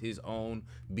nigga is his own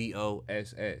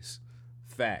BOSS.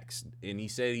 Facts. And he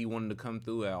said he wanted to come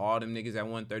through at all them niggas at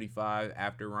 135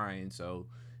 after Ryan, so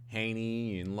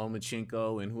Haney and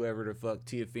Lomachenko and whoever the fuck,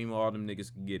 Tiafimo, all them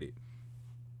niggas can get it.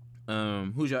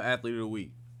 Who's your athlete of the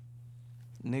week?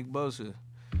 Nick Bosa.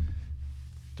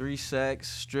 3 sacks,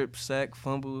 strip sack,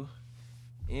 fumble,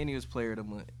 and he was player of the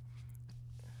month.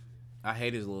 I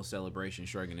hate his little celebration,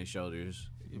 shrugging his shoulders.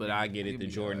 But I get it, the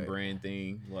Jordan right. Brand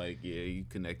thing. Like, yeah, you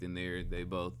connecting there. They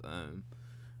both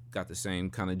got the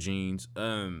same kind of genes.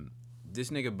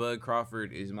 This nigga Bud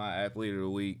Crawford is my athlete of the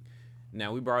week.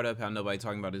 Now, we brought up how nobody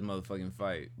talking about his motherfucking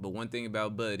fight. But one thing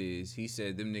about Bud is he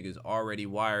said them niggas already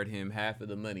wired him half of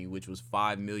the money, which was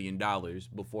 $5 million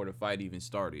before the fight even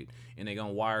started. And they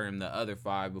gonna wire him the other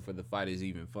 $5 before the fight is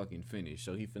even fucking finished.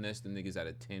 So he finessed them niggas out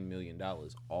of $10 million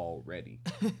already.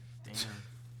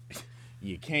 Damn.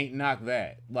 You can't knock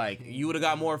that. Like, you would have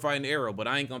got more fighting Arrow, but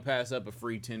I ain't gonna pass up a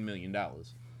free $10 million. At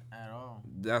all.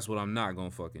 That's what I'm not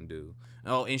gonna fucking do.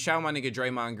 Oh, and shout out my nigga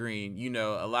Draymond Green. You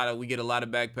know, we get a lot of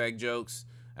backpack jokes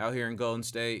out here in Golden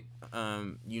State.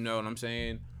 You know what I'm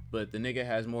saying? But the nigga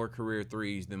has more career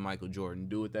threes than Michael Jordan.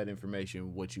 Do with that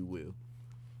information what you will.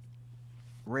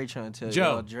 Ray trying to tell Joe.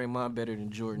 y'all Draymond better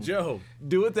than Jordan. Joe,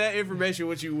 do with that information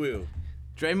what you will.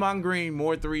 Draymond Green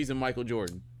more threes than Michael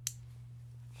Jordan.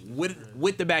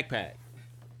 With the backpack.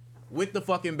 With the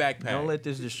fucking backpack. Don't let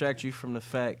this distract you from the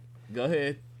fact Go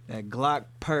ahead. that Glock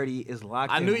Purdy is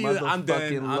locked I in knew you. I'm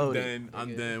motherfucking done. loaded.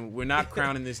 I'm done. We're not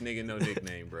crowning this nigga no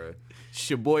nickname, bro. It's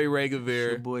your boy Ray It's your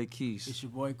Guevara. boy Keys. It's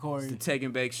your boy Corey. It's the Take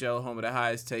and Bake Show, home of the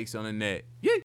highest takes on the net. Yeah.